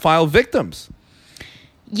pedophile victims.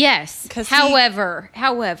 Yes. 'Cause he- However,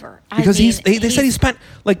 Because I mean, they said he spent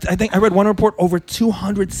like I think I read one report over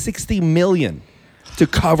 $260 million to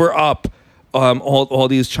cover up all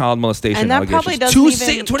these child molestation And that allegations. probably doesn't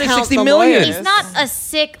even count 260 the million. lawyers. He's not a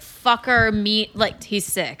sick fucker. Like he's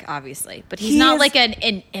sick, obviously, but he's He not is- like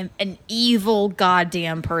an evil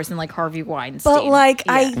goddamn person like Harvey Weinstein. But like,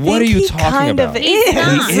 I Yeah. think What are you he talking kind about? of He's is.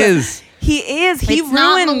 not. He is. He is. He it's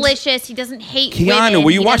not ruined. malicious. He doesn't hate Keanu, women.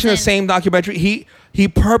 were you He watching the doesn't- same documentary?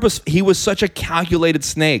 He was such a calculated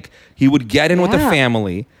snake. He would get in with the Yeah.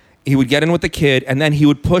 family, he would get in with the kid, and then he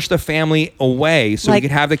would push the family away so Like- he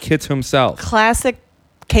could have the kid to himself. Classic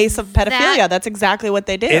case of pedophilia. That- That's exactly what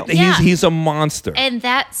they do. Yeah. He's a monster. And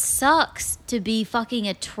that sucks to be fucking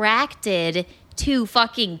attracted to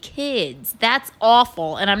fucking kids. That's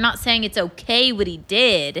awful. And I'm not saying it's okay what he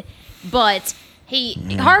did, but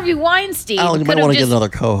Harvey Weinstein. Alan, you might could've want to get just- another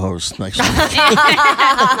co-host next week. you're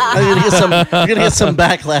gonna get some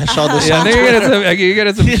backlash on this. Yeah, I one. think you're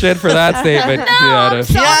getting some shit for that statement. I'm Keanu.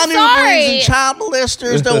 so Keanu sorry. Reeves and child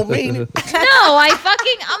molesters don't mean it. No,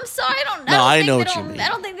 I'm sorry. I don't. No, I think know they what you don't- mean. I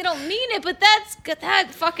don't think they don't mean it, but that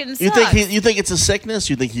fucking sucks. You think it's a sickness?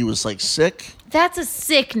 You think he was like sick? That's a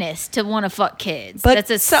sickness to want to fuck kids. but That's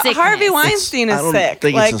a so sickness. Harvey Weinstein I is don't sick.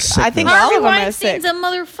 think Like it's a I think sickness. all Harvey of them are Weinstein's sick. a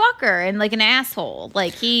motherfucker and like an asshole.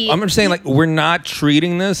 Like I'm just saying, like, we're not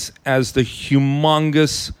treating this as the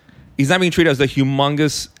humongous. He's not being treated as the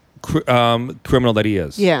humongous criminal that he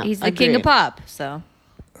is. Yeah, He's the king of pop, so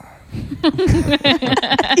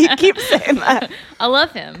You keep saying that. I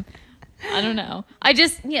love him. I don't know.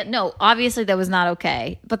 Obviously that was not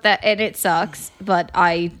okay. But it sucks. But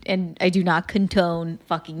I do not condone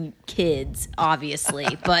fucking kids, obviously.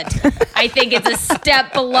 But I think it's a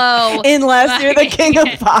step below. Unless you're the king of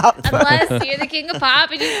pop. Unless you're the king of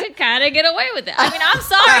pop and you can kind of get away with it. I mean, I'm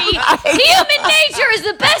sorry. Human Nature is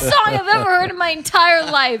the best song I've ever heard in my entire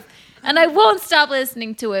life. And I won't stop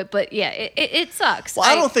listening to it. But yeah, it sucks. Well,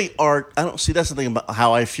 I don't think art. I don't see. That's the thing about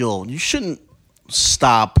how I feel. You shouldn't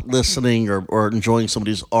stop listening or enjoying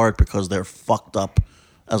somebody's art because they're fucked up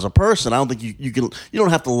as a person. I don't think you don't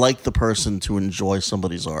have to like the person to enjoy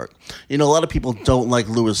somebody's art. You know, a lot of people don't like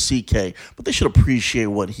Louis C.K., but they should appreciate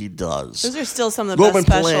what he does. Those are still some of the Roman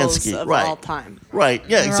best specials Polanski, of right. all time. Right?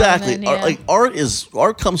 Yeah, exactly. yeah.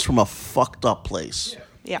 Art comes from a fucked up place.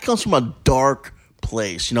 Yeah. It comes from a dark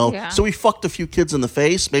place, you know. Yeah. So he fucked a few kids in the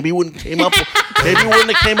face. Maybe he wouldn't have came up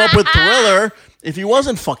with Thriller if he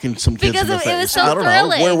wasn't fucking some kids Because in the it face. was so I don't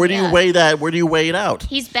thrilling, know. Where do you yeah. weigh that? Where do you weigh it out?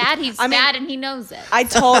 He's bad. He's bad, and he knows it. I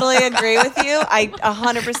totally agree with you. I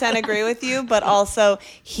 100% agree with you. But also,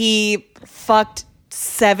 he fucked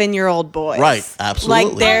 7-year-old boys. Right, absolutely.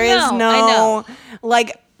 Like, there is I no... know.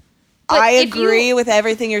 Like, But I if agree you- with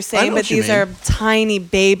everything you're I saying, know but what you these mean. are tiny,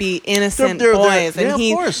 baby, innocent They're- boys. yeah, And of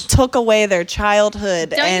he course. took away their childhood.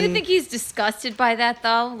 Don't and you think he's disgusted by that,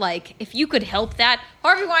 though? Like, if you could help that,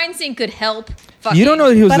 Harvey Weinstein could help. You don't know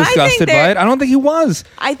that he was But I think disgusted by they're- it. I don't think he was.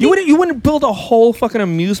 I you think- wouldn't build a whole fucking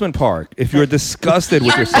amusement park if you were disgusted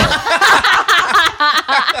with yourself.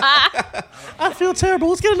 I feel terrible.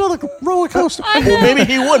 Let's get another roller coaster. Well, maybe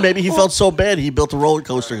he would. Maybe he felt so bad he built a roller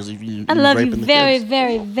coaster because he I love you raping the very, kids.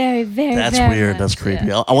 very, very, very, That's very weird. much. That's creepy.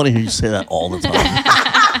 Yeah. I want to hear you say that all the time.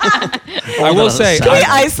 I will say, Can we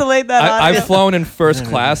isolate that audio? I've flown in first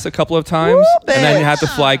class a couple of times, and then you had to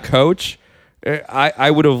fly coach.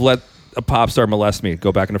 I would have let a pop star molest me,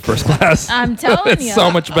 go back into first class. I'm telling it's you.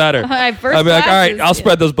 so much better. First I'd be like, all class right, is- I'll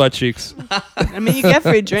spread those butt cheeks. I mean, you get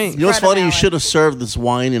free drinks. You know what's Front of funny? You Alan. should have served this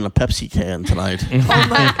wine in a Pepsi can tonight. Would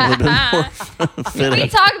have been more Can we fitting.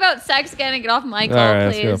 talk about sex again and get off Michael, All right,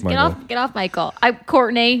 let's please? get off Michael. Get off Michael.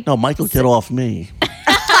 Courtney. No, Michael, get off me.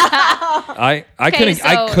 I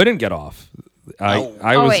so- couldn't get off. I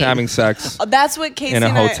Oh, was wait. having sex That's what Casey in a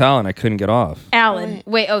and I- hotel, and I couldn't get off. Alan.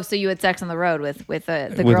 Wait. Oh, so you had sex on the road with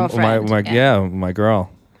the With girlfriend? my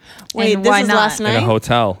girl Wait, And this why was not? last in a night?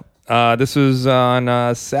 hotel. This was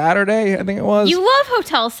on Saturday, I think it was. You love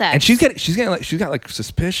hotel sex. And she's got like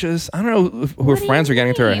suspicious. I don't know if her do friends you are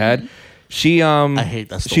getting to her mean? head. She I hate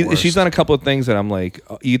that's the worst. she's done a couple of things that I'm like,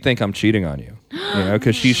 oh, you think I'm cheating on you,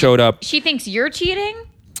 because she showed up. She thinks you're cheating.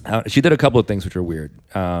 She did a couple of things which are weird.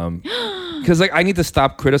 Because like I need to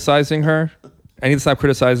stop criticizing her. I need to stop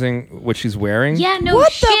criticizing what she's wearing. Yeah. No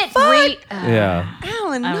What the shit. fuck? Yeah.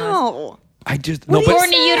 Alan, no. I just What no, do but you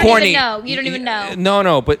Courtney, you don't Courtney, even know. You don't even know.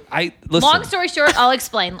 No, but I listen. Long story short, I'll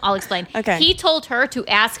explain. Okay. He told her to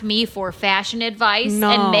ask me for fashion advice No.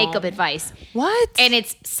 and makeup advice. What? And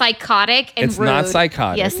it's psychotic and It's rude. not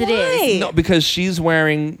psychotic. Yes, it is. Why? No, because she's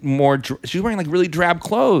wearing she's wearing like really drab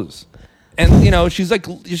clothes, and you know she's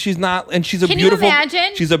not, and she's a Can you beautiful.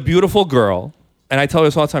 imagine? She's a beautiful girl, and I tell her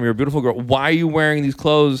this all the time. You're a beautiful girl. Why are you wearing these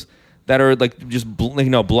clothes that are like just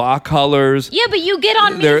block colors? Yeah, but you get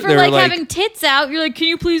on me They're- for they're like, like- having tits out. You're like, can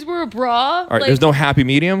you please wear a bra? All right, Like, there's no happy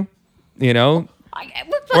medium, you know.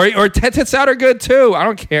 but Or tits out are good too. I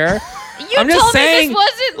don't care. you I'm just told saying, me this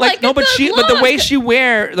wasn't like no, a but good but the way look. she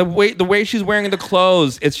the way she's wearing the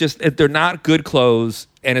clothes, it's just they're not good clothes,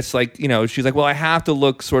 and it's like, you know, she's like, well, I have to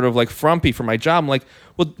look sort of like frumpy for my job. I'm like,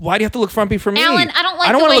 well, why do you have to look frumpy for me? Alan, I don't like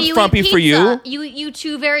I don't the wanna way look you frumpy eat for you. pizza. You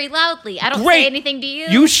chew very loudly. I don't Great. say anything to you.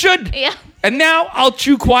 You should. Yeah. And now I'll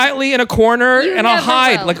chew quietly in a corner You and I'll never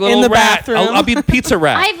hide will. like a little the rat. bathroom. I'll be the pizza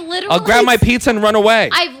rat. I've literally I'll grab my pizza and run away.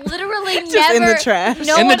 I've literally Just never in the trash.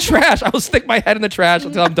 No in the one- trash. I will stick my head in the trash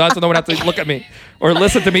until I'm done, so no one has to look at me or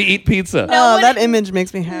listen to me eat pizza. Oh, one- that image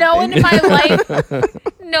makes me happy. No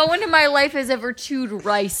one in my life has ever chewed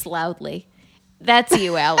rice loudly. That's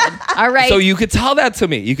you, Alan. All right. So you could tell that to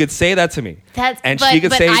me. You could say that to me. but she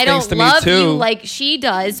could say I things don't to me love too. you like she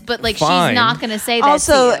does, but like Fine. she's not going to say that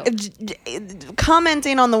Also, to you.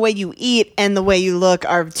 commenting on the way you eat and the way you look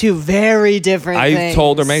are two very different things. I've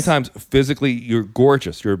told her many times, physically, you're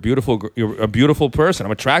gorgeous. You're a beautiful person.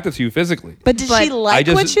 I'm attracted to you physically. But did But she like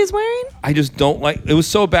I what just- she's wearing? I just don't like. It was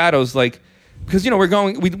so bad. I was like, because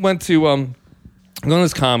we went to going to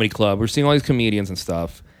this comedy club. We're seeing all these comedians and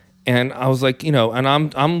stuff, And I was like, and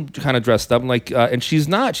I'm kind of dressed up. I'm like, and she's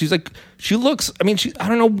not. She's like, she looks. I mean, I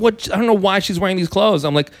don't know why she's wearing these clothes.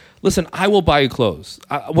 I'm like, listen, I will buy you clothes.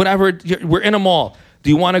 Whatever. We're in a mall. Do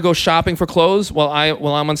you want to go shopping for clothes while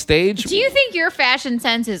I'm on stage? Do you think your fashion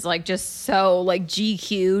sense is like just so like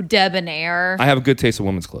GQ debonair? I have a good taste of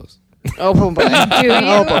women's clothes. Oh boy. Do you?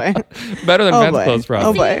 Oh boy. Better than men's boy. clothes,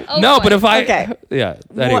 probably. Oh boy. Oh, No, boy. but if I, Okay. yeah.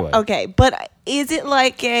 Anyway, Okay, but is it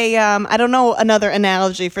like a I don't know another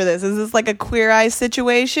analogy for this? Is this like a Queer Eye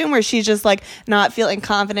situation where she's just like not feeling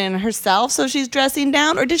confident in herself, so she's dressing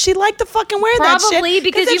down, or does she like to fucking wear that shit? Probably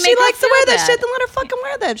because if you she make her likes to wear feel that bad. shit, then let her fucking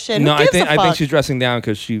wear that shit. no, Who gives a I think fuck? she's dressing down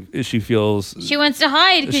because she feels She wants to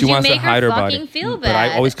hide because she you wants make to hide her her fucking body. feel But I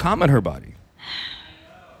bad. always comment her body.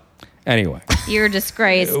 Anyway. You're a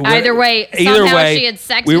disgrace. What- Either way, somehow she had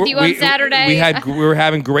sex with you on Saturday. We were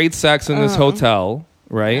having great sex in this hotel,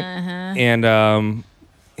 right? And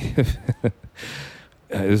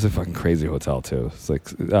it was a fucking crazy hotel too. It's like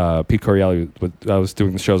Pete Corielli. I was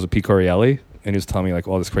doing the shows with Pete Corielli, and he was telling me like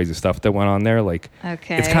all this crazy stuff that went on there. Like,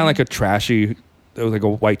 Okay. it's kind of like a trashy, it was like a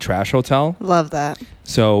white trash hotel. Love that.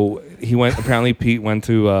 So he went. Apparently, Pete went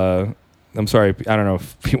to. I'm sorry, I don't know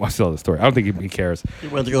if Pete wants to tell the story. I don't think he cares. You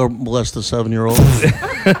went to go molest a 7-year-old.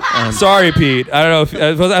 Sorry, Pete. I don't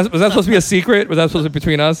know. Was that supposed to be a secret? Was that supposed to be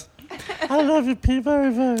between us? I love you, Pete,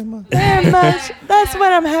 very, very much. Very much. That's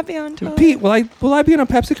what I'm happy on. Tour. Pete, will I be in a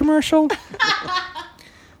Pepsi commercial?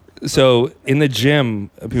 So in the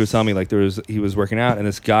gym, people were telling me like he was working out, and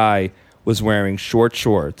this guy was wearing short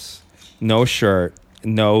shorts, no shirt,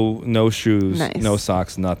 no shoes, Nice. no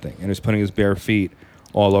socks, nothing, and he was putting his bare feet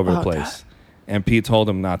all over the place. God. And Pete told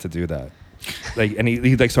him not to do that. Like, and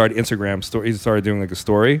he like started Instagram story. He started doing like a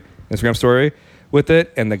Instagram story with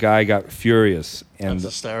it, and the guy got furious. And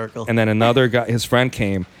That's hysterical. And then another guy, his friend,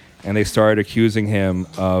 came, and they started accusing him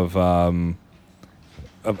of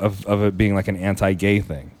it being like an anti-gay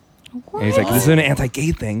thing. And he's like, this isn't an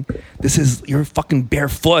anti-gay thing. This is your fucking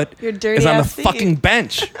barefoot Your dirty is on the ass feet. fucking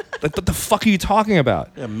bench. Like, what the fuck are you talking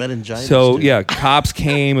about? Yeah, meningitis. So dude. yeah, cops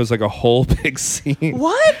came. It was like a whole big scene.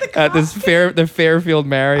 What? The At this the Fairfield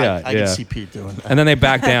Marriott. I yeah. can see Pete doing that. And then they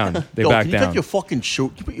backed down. They Yo, backed can you down. put your fucking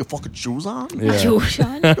shoe? You put your fucking shoes on? Yeah. Your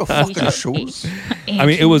fucking shoes. I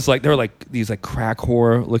mean, it was like there were like these like crack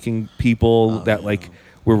whore looking people that like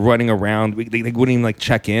were running around. They wouldn't even like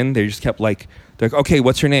check in. They just kept like, they're like, okay,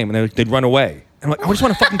 what's your name? And they'd run away. And I'm like, I just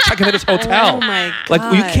want to fucking check into this hotel. Oh my Like,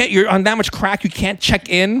 you God. can't. You're on that much crack. You can't check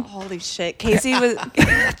in. Holy shit. Casey was.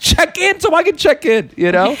 Check in so I can check in.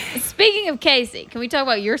 You know. Speaking of Casey, can we talk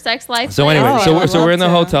about your sex life? So please? anyway, Oh, so I would so we're in the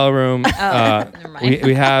love to. hotel room. Never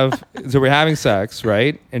mind. We're having sex,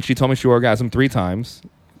 right? And she told me she orgasmed 3 times.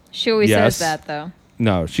 She always Yes. says that though.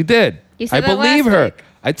 No, she did. You said I that believe last her. week.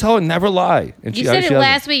 I tell her never lie. And You she said it doesn't.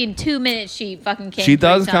 last week. In 2 minutes, she fucking came. She 3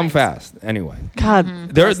 does come times. fast. Anyway, God.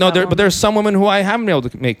 but there's some women who I haven't been able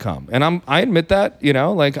to make come, and I admit that. You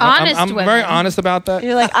know, like Honest I'm very women. honest about that.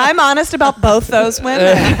 You're like, I'm honest about both those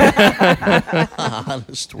women.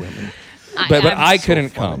 Honest women. But I'm I so couldn't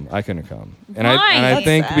funny. come. I couldn't come. Why? I That's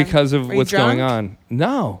think sad. because of Were you what's going drunk? on.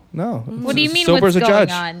 No. What do you mean? Sober What's as a going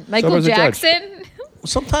judge. on? Michael Sober as a judge. Jackson?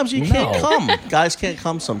 Sometimes you can't No. come. Guys can't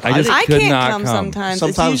come sometimes. I just I could can't not come come. sometimes.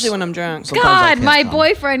 Sometimes- It's usually when I'm drunk. Sometimes I God, can't my come.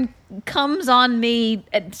 boyfriend comes on me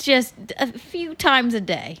just a few times a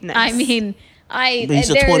day. Nice. I mean, He's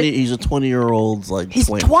a 20-year-old like He's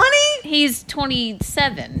twink. 20? He's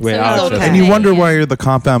 27. Wait, so oh, he's okay. okay. And you wonder why you're the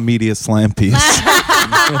compound media slam piece.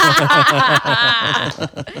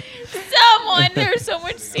 Someone, there's so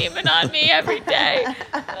much semen on me every day.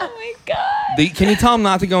 Oh my God. Can you tell them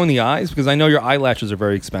not to go in the eyes, because I know your eyelashes are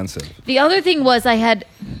very expensive. The other thing was I had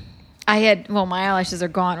well, my eyelashes are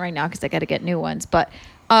gone right now because I got to get new ones. But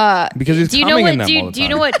Because he's do you know coming what? in them all the Do you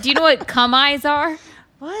know time. what? Do you know what cum eyes are?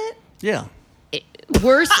 What? Yeah.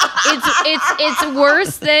 Worse. It's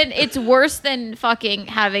worse than fucking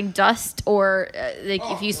having dust or like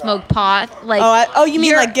if you smoke pot. Like You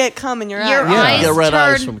mean your- like get cum in your your eye? Yeah. eyes Get red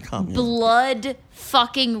eyes turned from cum, yeah. blood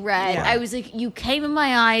fucking red. Yeah. I was like, you came in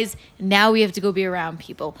my eyes. Now we have to go be around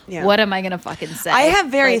people. Yeah. What am I gonna fucking say? I have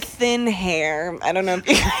very Like, thin hair. I don't know if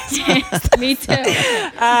you guys. me too.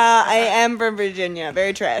 I am from Virginia,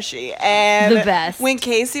 very trashy, and The best. When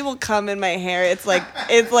Casey will come in my hair, it's like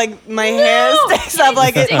my hair sticks up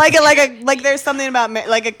like it like there's something about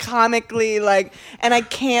like a comically like, and I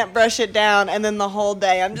can't brush it down, and then the whole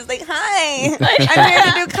day I'm just like, hi, I'm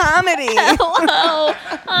here to do comedy. Hello.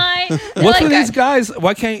 Hi. What's Like, with these guys?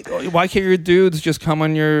 Why can't your dudes just come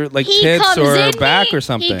on your like he tits comes or in back me, or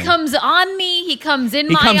something? He comes on me. He comes in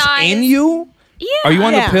He my comes eyes. in you. Yeah. Are you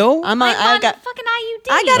on Yeah. the pill? I'm on the fucking IUD.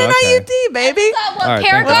 I got an Okay. IUD, baby. What All right,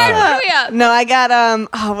 paragraph thank God. are we up? No, I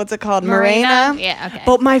got what's it called? Mirena. Yeah, okay.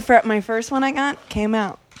 But my first one I got came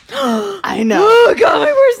out. I know. Oh god,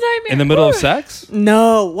 my worst nightmare. In the middle of sex?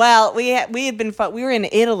 No, well, we had been we were in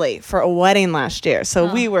Italy for a wedding last year,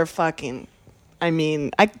 so we were fucking. I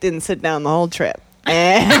mean, I didn't sit down the whole trip.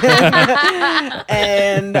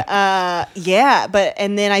 And yeah,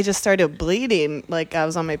 and then I just started bleeding, like I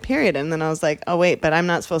was on my period, and then I was like, oh wait, but I'm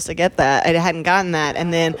not supposed to get that. I hadn't gotten that,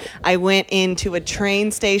 and then I went into a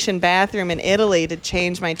train station bathroom in Italy to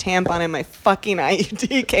change my tampon, and my fucking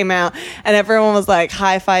IUD came out, and everyone was like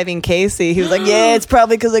high-fiving Casey. He was like, yeah, it's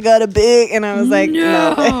probably because I got a big, and I was like,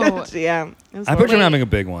 no. Yeah, it was I picture him horrible. having a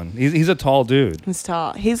big one. He's a tall dude. He's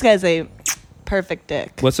tall. He's got a perfect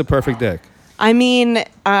dick. What's a perfect dick? I mean,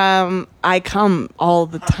 I come all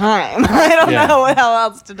the time. I don't Yeah. know how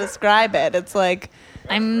else to describe it. It's like,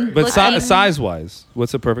 I'm But looking. size-wise,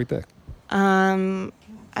 what's a perfect dick? I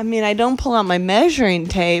mean, I don't pull out my measuring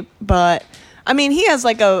tape, but I mean, he has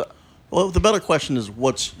like a. Well, the better question is,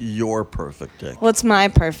 what's your perfect dick? What's my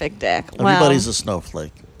perfect dick? Everybody's a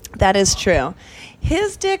snowflake. That is true.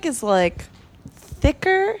 His dick is like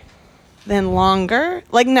thicker than longer.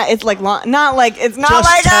 Like it's like long. Not like it's not Just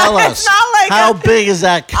like tell us, it's not like how big is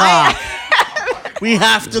that cock? We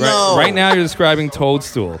have to know. Right now, you're describing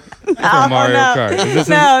Toadstool from Oh, Mario no. Kart. Is this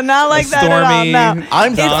No, not like that at all. stormy No.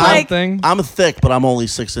 I'm It's Don like- thing? I'm thick, but I'm only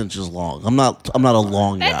 6 inches long. I'm not a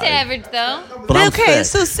long That's guy. average though. But I'm okay, thick.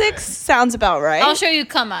 so 6 sounds about right. I'll show you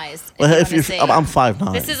cum eyes. Well, you if wanna you're, see. I'm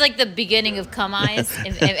 5'9". This is like the beginning of cum eyes.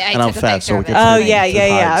 And I And I'm took a fat, picture so of it it. gets Oh Too yeah, yeah,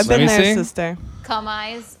 yeah. I've Let been me there, see. sister. Cum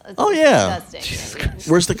eyes. It's Oh, yeah.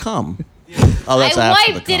 disgusting. Where's the cum? Oh, that's I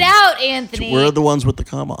after wiped the it cum. out, Anthony. Where are the ones with the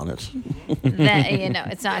cum on it? That,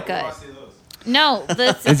 it's not good. No,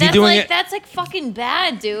 that's Is he that's doing like it- that's like fucking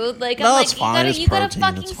bad, dude. Like No, I'm like it's fine. It's you gotta protein.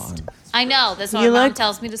 fucking. It's fine. I know that's what You my mom look-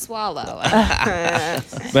 tells me to swallow.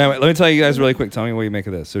 But anyway, let me tell you guys really quick. Tell me what you make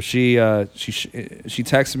of this. So she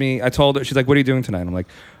texted me. I told her, she's like, "What are you doing tonight?" I'm like,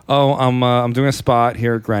 "Oh, I'm doing a spot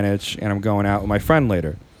here at Greenwich, and I'm going out with my friend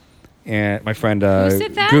later." And my friend Who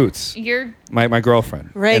said that? Goots, You're my girlfriend,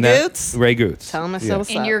 Ray And that- Goots? Ray Goots. Tell him I said Yeah. what's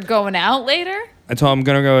and up. you're going out later. I told him I'm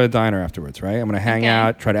gonna go to a diner afterwards, right? I'm gonna hang Okay.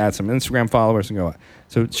 out, try to add some Instagram followers, and go out.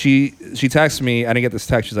 So she texted me. I didn't get this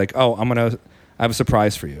text. She's like, "Oh, I have a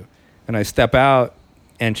surprise for you." And I step out,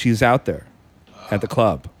 and she's out there at the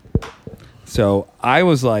club. So I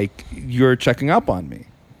was like, "You're checking up on me,"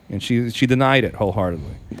 and she denied it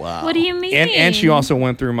wholeheartedly. Wow. What do you mean? And she also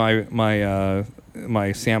went through my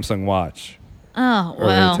Samsung watch Oh earlier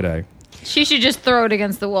well. today. She should just throw it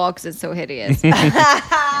against the wall because it's so hideous.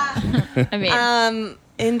 I mean,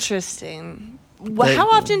 Interesting. How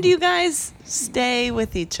often do you guys stay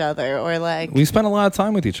with each other, or like? We spent a lot of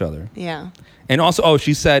time with each other. Yeah. And also,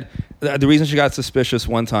 she said the reason she got suspicious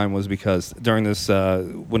one time was because during this,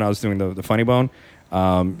 when I was doing the funny bone,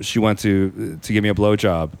 she went to give me a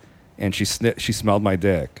blowjob, and she smelled my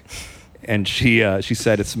dick, and she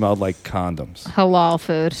said it smelled like condoms. halal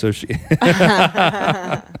food So she,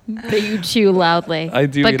 that you chew loudly. I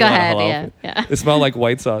do. But eat go a lot of ahead. halal Yeah. food. Yeah. It smelled like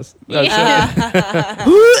white sauce. That's Yeah.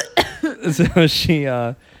 it. So she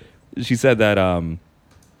said that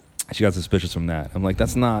she got suspicious from that. I'm like,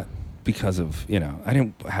 that's not because of I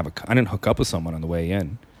didn't hook up with someone on the way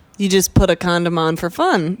in. You just put a condom on for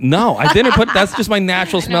fun. No, I didn't put. That's just my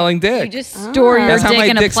natural smelling dick. You just store your That's how dick my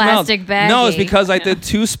in a dick smelled. plastic bag. No, it's because I did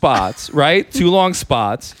 2 spots, right? 2 long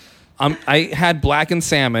spots. I had blackened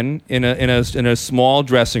salmon in a small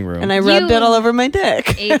dressing room, And I rubbed You- it all over my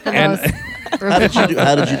dick. ate the And- most.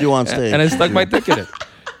 How did you do on stage? and I stuck my dick in it.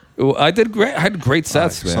 I did great. I had great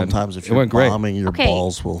sets, man. Sometimes if it you're went great. bombing, your Okay.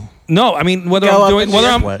 balls will. No, I mean whether Go I'm up doing in whether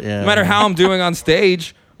your I'm sweat, yeah. no matter how I'm doing on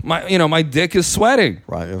stage, my dick is sweating.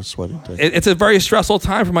 Right, it was sweating. Dick. It's a very stressful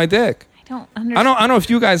time for my dick. I don't understand. I don't know if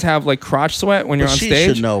you guys have like crotch sweat when you're But on she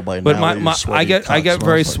stage. should know by but now my, what your my sweaty I get cock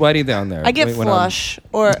very smells like. sweaty down there. I get when I'm- flush,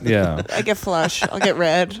 or Yeah. I get flush. I'll get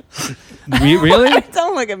red. Really?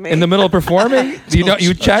 Don't look at me. In the middle of performing?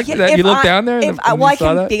 You check Yeah, that? if You look I- down there? If and I, you well, I saw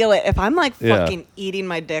can that? feel it. If I'm like Yeah. fucking eating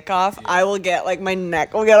my dick off, I will get like my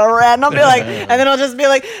neck will get all red, and I'll be like, and then I'll just be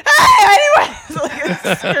like, hey, anyways,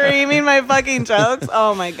 like screaming my fucking jokes.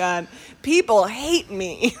 Oh my god, people hate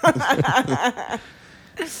me.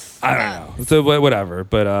 I don't know. So whatever.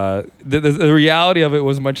 But the reality of it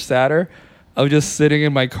was much sadder. I was just sitting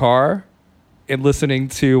in my car and listening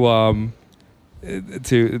to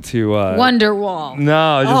to Wonderwall.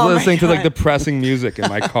 No, just Oh my listening to like God. depressing music in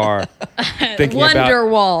my car,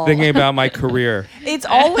 Wonderwall. thinking about my career. It's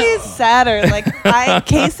always sadder. Like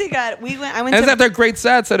Casey got. I went And to. after great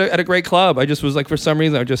sets at a great club, I just was like, for some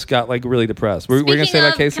reason, I just got like really depressed. We're gonna say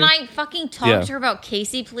about Casey. Can I fucking talk Yeah. to her about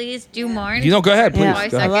Casey, please? Do you mind? You know, go ahead, please. Yeah.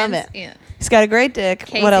 Go I ahead. love it. Yeah. He's got a great dick.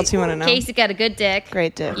 Casey, What else you want to know? Casey got a good dick.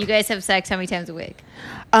 Great dick. You guys have sex how many times a week?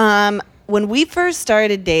 When we first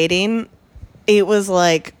started dating, it was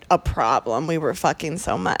like a problem. We were fucking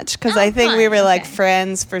so much because Oh, I think we fun. were like Okay.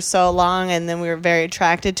 friends for so long, and then we were very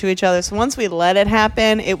attracted to each other. So once we let it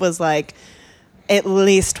happen, it was like at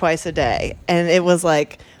least twice a day, and it was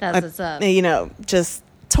like That's what's up. You know, just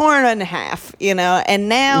torn in half. You know, and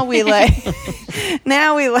now we like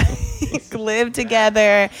live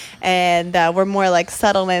together, and we're more like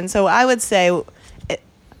settled in. So I would say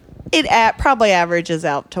it probably averages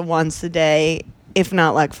out to once a day, if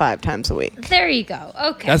not like 5 times a week. There you go.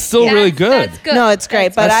 Okay. That's still really good. That's good. No, it's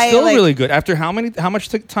great, but That's I still like, really good. After how much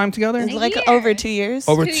time together? it's like year. over 2 years.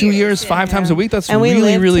 Over 2 2 years, years, 5 Yeah. times a week. That's and we really,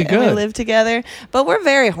 live really and we good. live together, but we're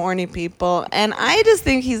very horny people, and I just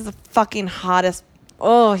think he's the fucking hottest.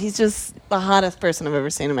 Oh, he's just the hottest person I've ever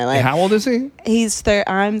seen in my life. How old is he? He's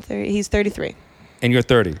I'm 30. He's 33. And you're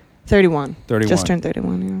 30. 31. 31. Just turned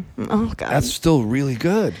 31. Yeah. Oh god. That's still really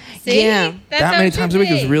good. See? Yeah. That's That how many it should times a week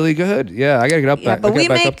is be. really good. Yeah, I gotta get up yeah, back. but I get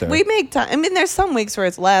back up there. we make time. I mean, there's some weeks where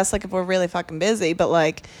it's less, like if we're really fucking busy, but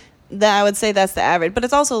like that, I would say that's the average. But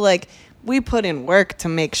it's also like we put in work to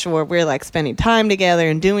make sure we're like spending time together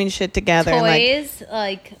and doing shit together. And, Toys,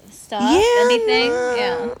 like stuff, anything. no.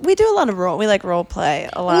 Yeah. We do a lot of we like role play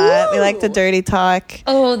a lot. We like the Ooh. dirty talk.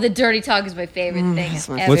 Oh, the dirty talk is my favorite thing. That's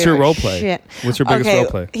my ever. What's your favorite role play? shit. What's your biggest role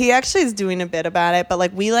play? He actually is doing a bit about it, but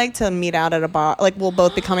like we like to meet out at a bar. Like we'll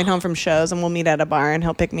both be coming home from shows and we'll meet at a bar and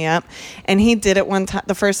he'll pick me up. And he did it one time.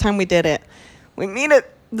 The first time we did it, we meet at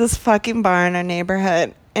this fucking bar in our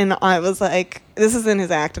neighborhood. And I was like, this is in his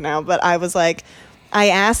act now, but I was like, I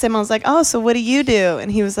asked him, I was like, oh, so what do you do? And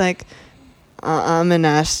he was like, I'm an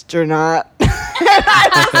astronaut.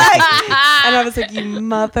 And I was like, you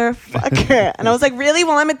motherfucker. And I was like, really?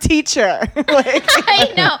 Well, I'm a teacher. Like,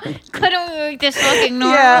 I know. Couldn't we make this fucking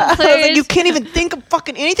normal, yeah. I please? was like, you can't even think of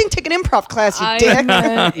fucking anything. Take an improv class, you dick.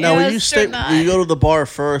 Now, when Astronaut. when you go to the bar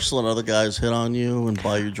first, let other guys hit on you and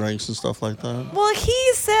buy you drinks and stuff like that. Well,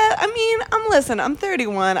 he said, I'm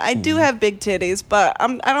 31. I do have big titties, but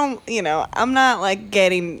I'm not like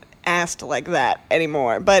getting asked like that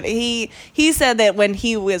anymore. But he said that when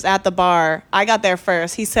he was at the bar, I got there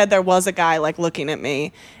first. He said there was a guy like looking at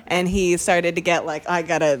me, and he started to get like, I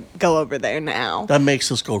gotta go over there now. That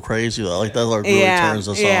makes us go crazy though. Like that like really turns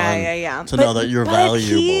us on to know that you're but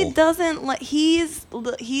valuable. he doesn't like.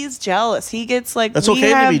 He's jealous. He gets like. That's we okay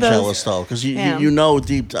to have be those- jealous though, because Yeah. you know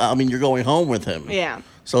deep. I mean, you're going home with him. Yeah.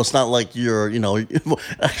 So it's not like you're,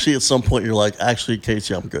 actually at some point you're like, actually,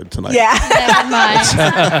 Casey, I'm good tonight. Yeah. Never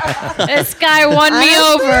mind. This guy won me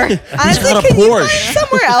over. Honestly, got a can you Porsche. find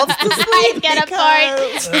somewhere else to sleep? Get a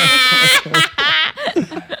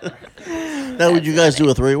Because- Now, would you guys do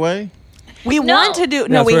a 3-way? We No. want to do. That's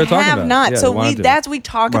No, what we we're talking have about. not. Yeah, So we wanna do it. that's we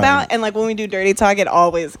talk Right. about, and like when we do dirty talk, it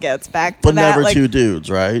always gets back to But that. never like, two dudes,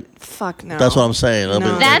 right? Fuck no. That's what I'm saying. I mean,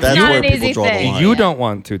 No. That's that's not where an people easy draw the thing. line. You don't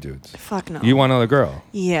want 2 dudes. Fuck no. You want another girl.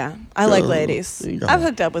 Yeah, I like There ladies. you go. I've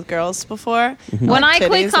hooked up with girls before. When I Like titties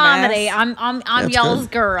quit and comedy, ass. I'm That's y'all's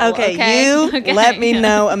good. girl. Okay, you Okay? let me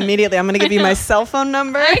know immediately. I'm gonna give you my cell phone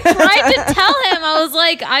number. I tried to tell him. I was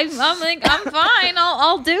like, I'm fine.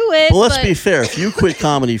 I'll do it. But let's but be fair. If you quit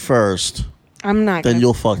comedy first, I'm not. then Gonna,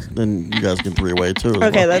 you'll fuck. Then you guys can 3-way too. as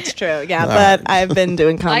Okay, well. that's true. Yeah, All but right. I've been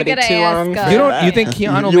doing comedy gotta too ask, long. uh, for You don't. that. You think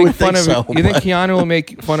Keanu will You make would fun think of? so, You think but- Keanu will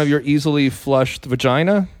make fun of your easily flushed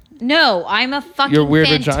vagina? no, I'm a fucking Your weird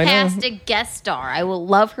vagina? fantastic guest star. I will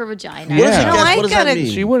love her vagina. What, is Yeah. it, No, guys, I what does gotta- that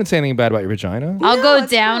mean? She wouldn't say anything bad about your vagina. I'll No, go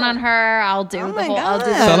it's down cool. on her. I'll do Oh the my whole. I'll do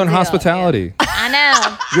the God. whole Southern deal, hospitality. yeah. I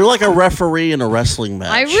know. You're like a referee in a wrestling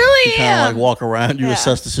match. I really You kind am. of like walk around. You Yeah.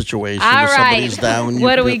 assess the situation. All if somebody's right. down.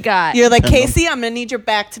 What do we got? You're like, Depends on- Casey, I'm gonna need your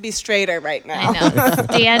back to be straighter right now. I know.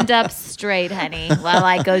 Stand up straight, honey, while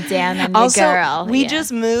I go down on Also, your girl. we Yeah.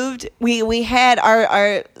 just moved. We had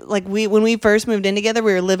our like when we first moved in together,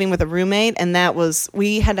 we were living with a roommate, and that was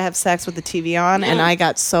we had to have sex with the TV on, and I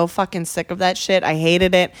got so fucking sick of that shit. I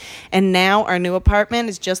hated it. And now our new apartment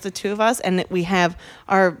is just the two of us, and we have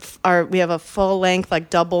we have a full length like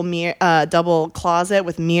double closet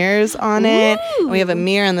with mirrors on it. And we have a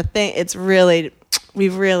mirror on the thing. It's really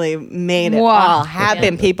we've really made it Wow. all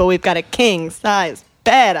happen, people. We've got a king size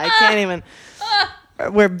bed. I can't even.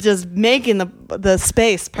 We're just making the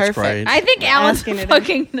space perfect. great. I think Alan's Asking it in.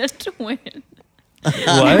 fucking the twin.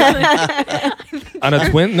 What? On a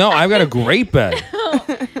twin? No, I've got a great bed.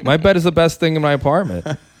 My bed is the best thing in my apartment.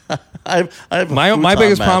 I have a My futon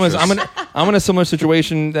biggest problem is mattress. I'm in a similar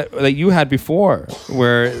situation that you had before,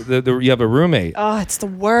 where you have a roommate. Oh, it's the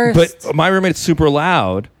worst. But my roommate's super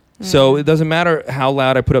loud, so it doesn't matter how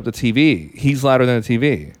loud I put up the TV. He's louder than the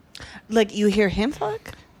TV. like you hear him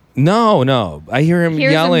fuck? No. I hear him Hears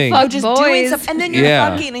him yelling. fuck. Just Boys. doing stuff, and then you're Yeah.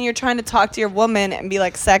 fucking, and you're trying to talk to your woman and be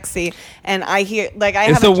like sexy, and I hear like I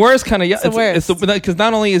It's have the a- worst kind of It's the worst. because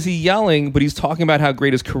not only is he yelling, but he's talking about how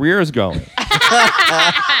great his career is going.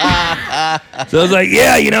 So I was like,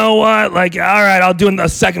 yeah, you know what? Like, all right, I'll do a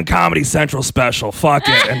second Comedy Central special. Fuck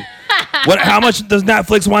it. And how much does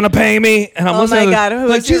Netflix want to pay me? And I'm Oh listening my to God, who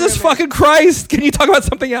like, is your Jesus roommate? fucking Christ, can you talk about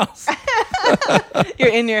something else? You're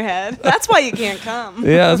in your head. That's why you can't come.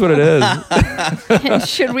 Yeah, that's what it is.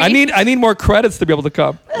 Should we? I need more credits to be able to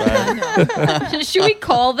come. Should we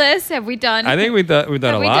call this? Have we done? I think we've done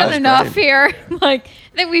Have a we lot. done enough here? Like,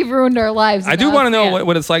 I think we've ruined our lives. I do enough. want to know Yeah.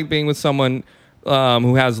 what it's like being with someone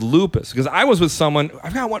who has lupus, because I was with someone, I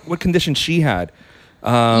forgot what condition she had.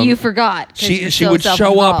 You forgot. 'cause She you're she so would show up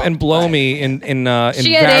self-involved. and blow me in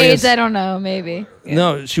She had various, AIDS. I don't know. Maybe.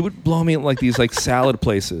 No, she would blow me at like these like salad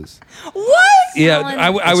places. What? Yeah, Salad. I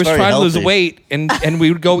was That's very trying to lose healthy. weight, and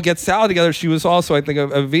we would go get salad together. She was also, I think,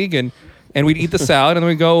 a vegan. And we'd eat the salad, and then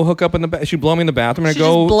we'd go hook up in the. She'd blow me in the bathroom, and She'd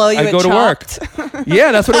just blow you I'd at go to work. Chopped?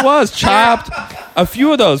 Yeah, that's what it was. Chopped. A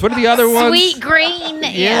few of those. What are the other ones? Sweet green.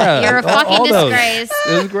 Yeah, You're a fucking all those. disgrace.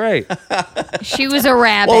 It was great. She was a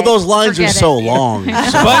rabbit. Well, those lines are Forget so it. long.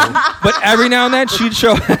 But every now and then she'd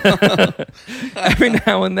show. Every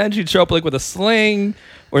now and then she'd show up like with a sling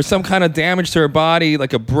or some kind of damage to her body,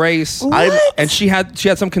 like a brace. And she had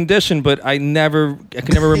some condition, but I could never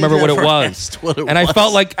remember what it never was. asked what it And I was.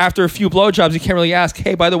 felt like after a few blowjobs, you can't really ask,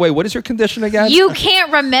 hey, by the way, what is your condition again? You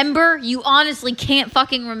can't remember. You honestly can't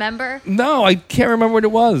fucking remember. No, I can't remember what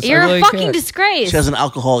it was. You're I really a fucking can't. disgrace. She has an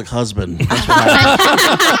alcoholic husband. That's what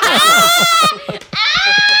happened.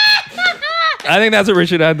 I think that's where we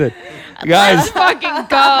should end it. Guys, fucking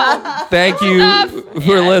go. thank you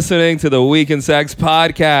for listening to the Week in Sex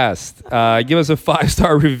podcast. Give us a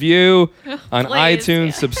 5-star review on Please, iTunes.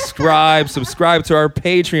 yeah. Subscribe to our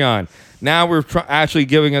Patreon. Now we're actually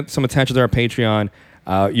giving it some attention to our Patreon.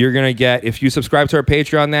 You're going to get, if you subscribe to our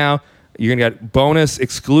Patreon now, you're going to get bonus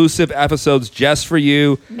exclusive episodes just for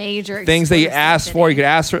you. Major Things that you asked for. You could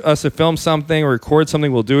ask for us to film something or record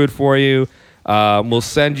something. We'll do it for you. We'll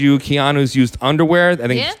send you Keanu's used underwear. I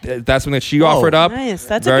think that's something that she offered up. Nice.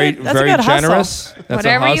 That's very, a good very hustle. generous. That's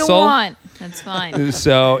Whatever a you hustle. want. That's fine.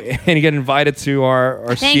 So, and you get invited to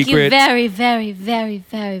our Thank secret. you very, very, very,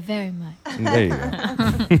 very, very much. There you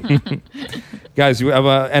go. Guys, you have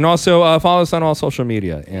and also follow us on all social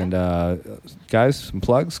media. And guys, some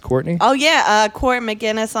plugs. Courtney. Oh yeah, Court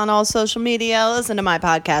Magginis on all social media. Listen to my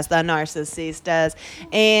podcast, The Narcissistas.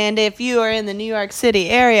 And if you are in the New York City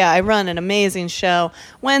area, I run an amazing show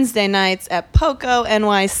Wednesday nights at Poco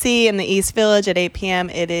NYC in the East Village at 8 p.m.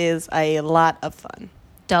 It is a lot of fun.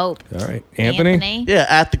 Dope. All right, Anthony. Yeah,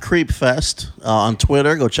 at the Creep Fest on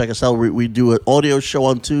Twitter. Go check us out. We do an audio show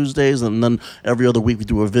on Tuesdays, and then every other week we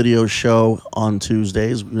do a video show on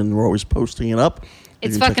Tuesdays, and we're always posting it up.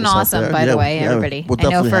 It's You can check fucking us out awesome, there. by the way, everybody. I know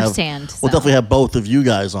definitely firsthand, We'll so. definitely have both of you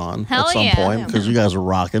guys on Hell at some yeah. point because you guys are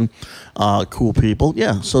rocking. Cool people.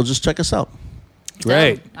 Yeah, so just check us out.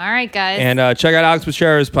 Great. All right, guys. And check out Alex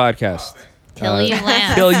Bashara's podcast. Till you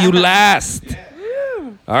last. Till you last.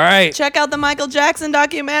 All right. Check out the Michael Jackson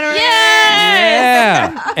documentary.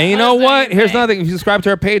 Yeah. And you know That's what? amazing. Here's another thing. If you subscribe to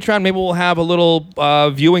our Patreon, maybe we'll have a little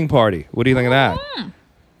viewing party. What do you think of that?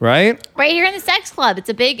 Right? Right here in the sex club. It's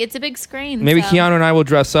a big screen. Maybe so. Keanu and I will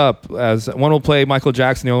dress up as one will play Michael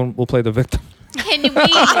Jackson, the other one will play the victim. Can we? No,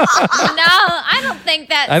 I don't think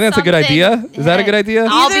that. I think that's a good idea. Is that a good idea?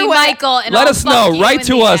 I'll Either be way, Michael. And Let I'll us fuck know. you Write in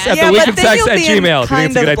to the us ass. at the but then you'll be in weekendsex@gmail.com. Do you think kind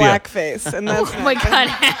it's a of good idea? blackface, and that's Oh my god!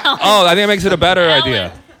 Hell. Oh, I think it makes it a better Alan.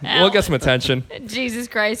 idea. We'll get some attention. Jesus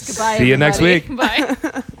Christ! Goodbye. See you next everybody. week.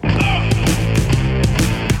 Bye.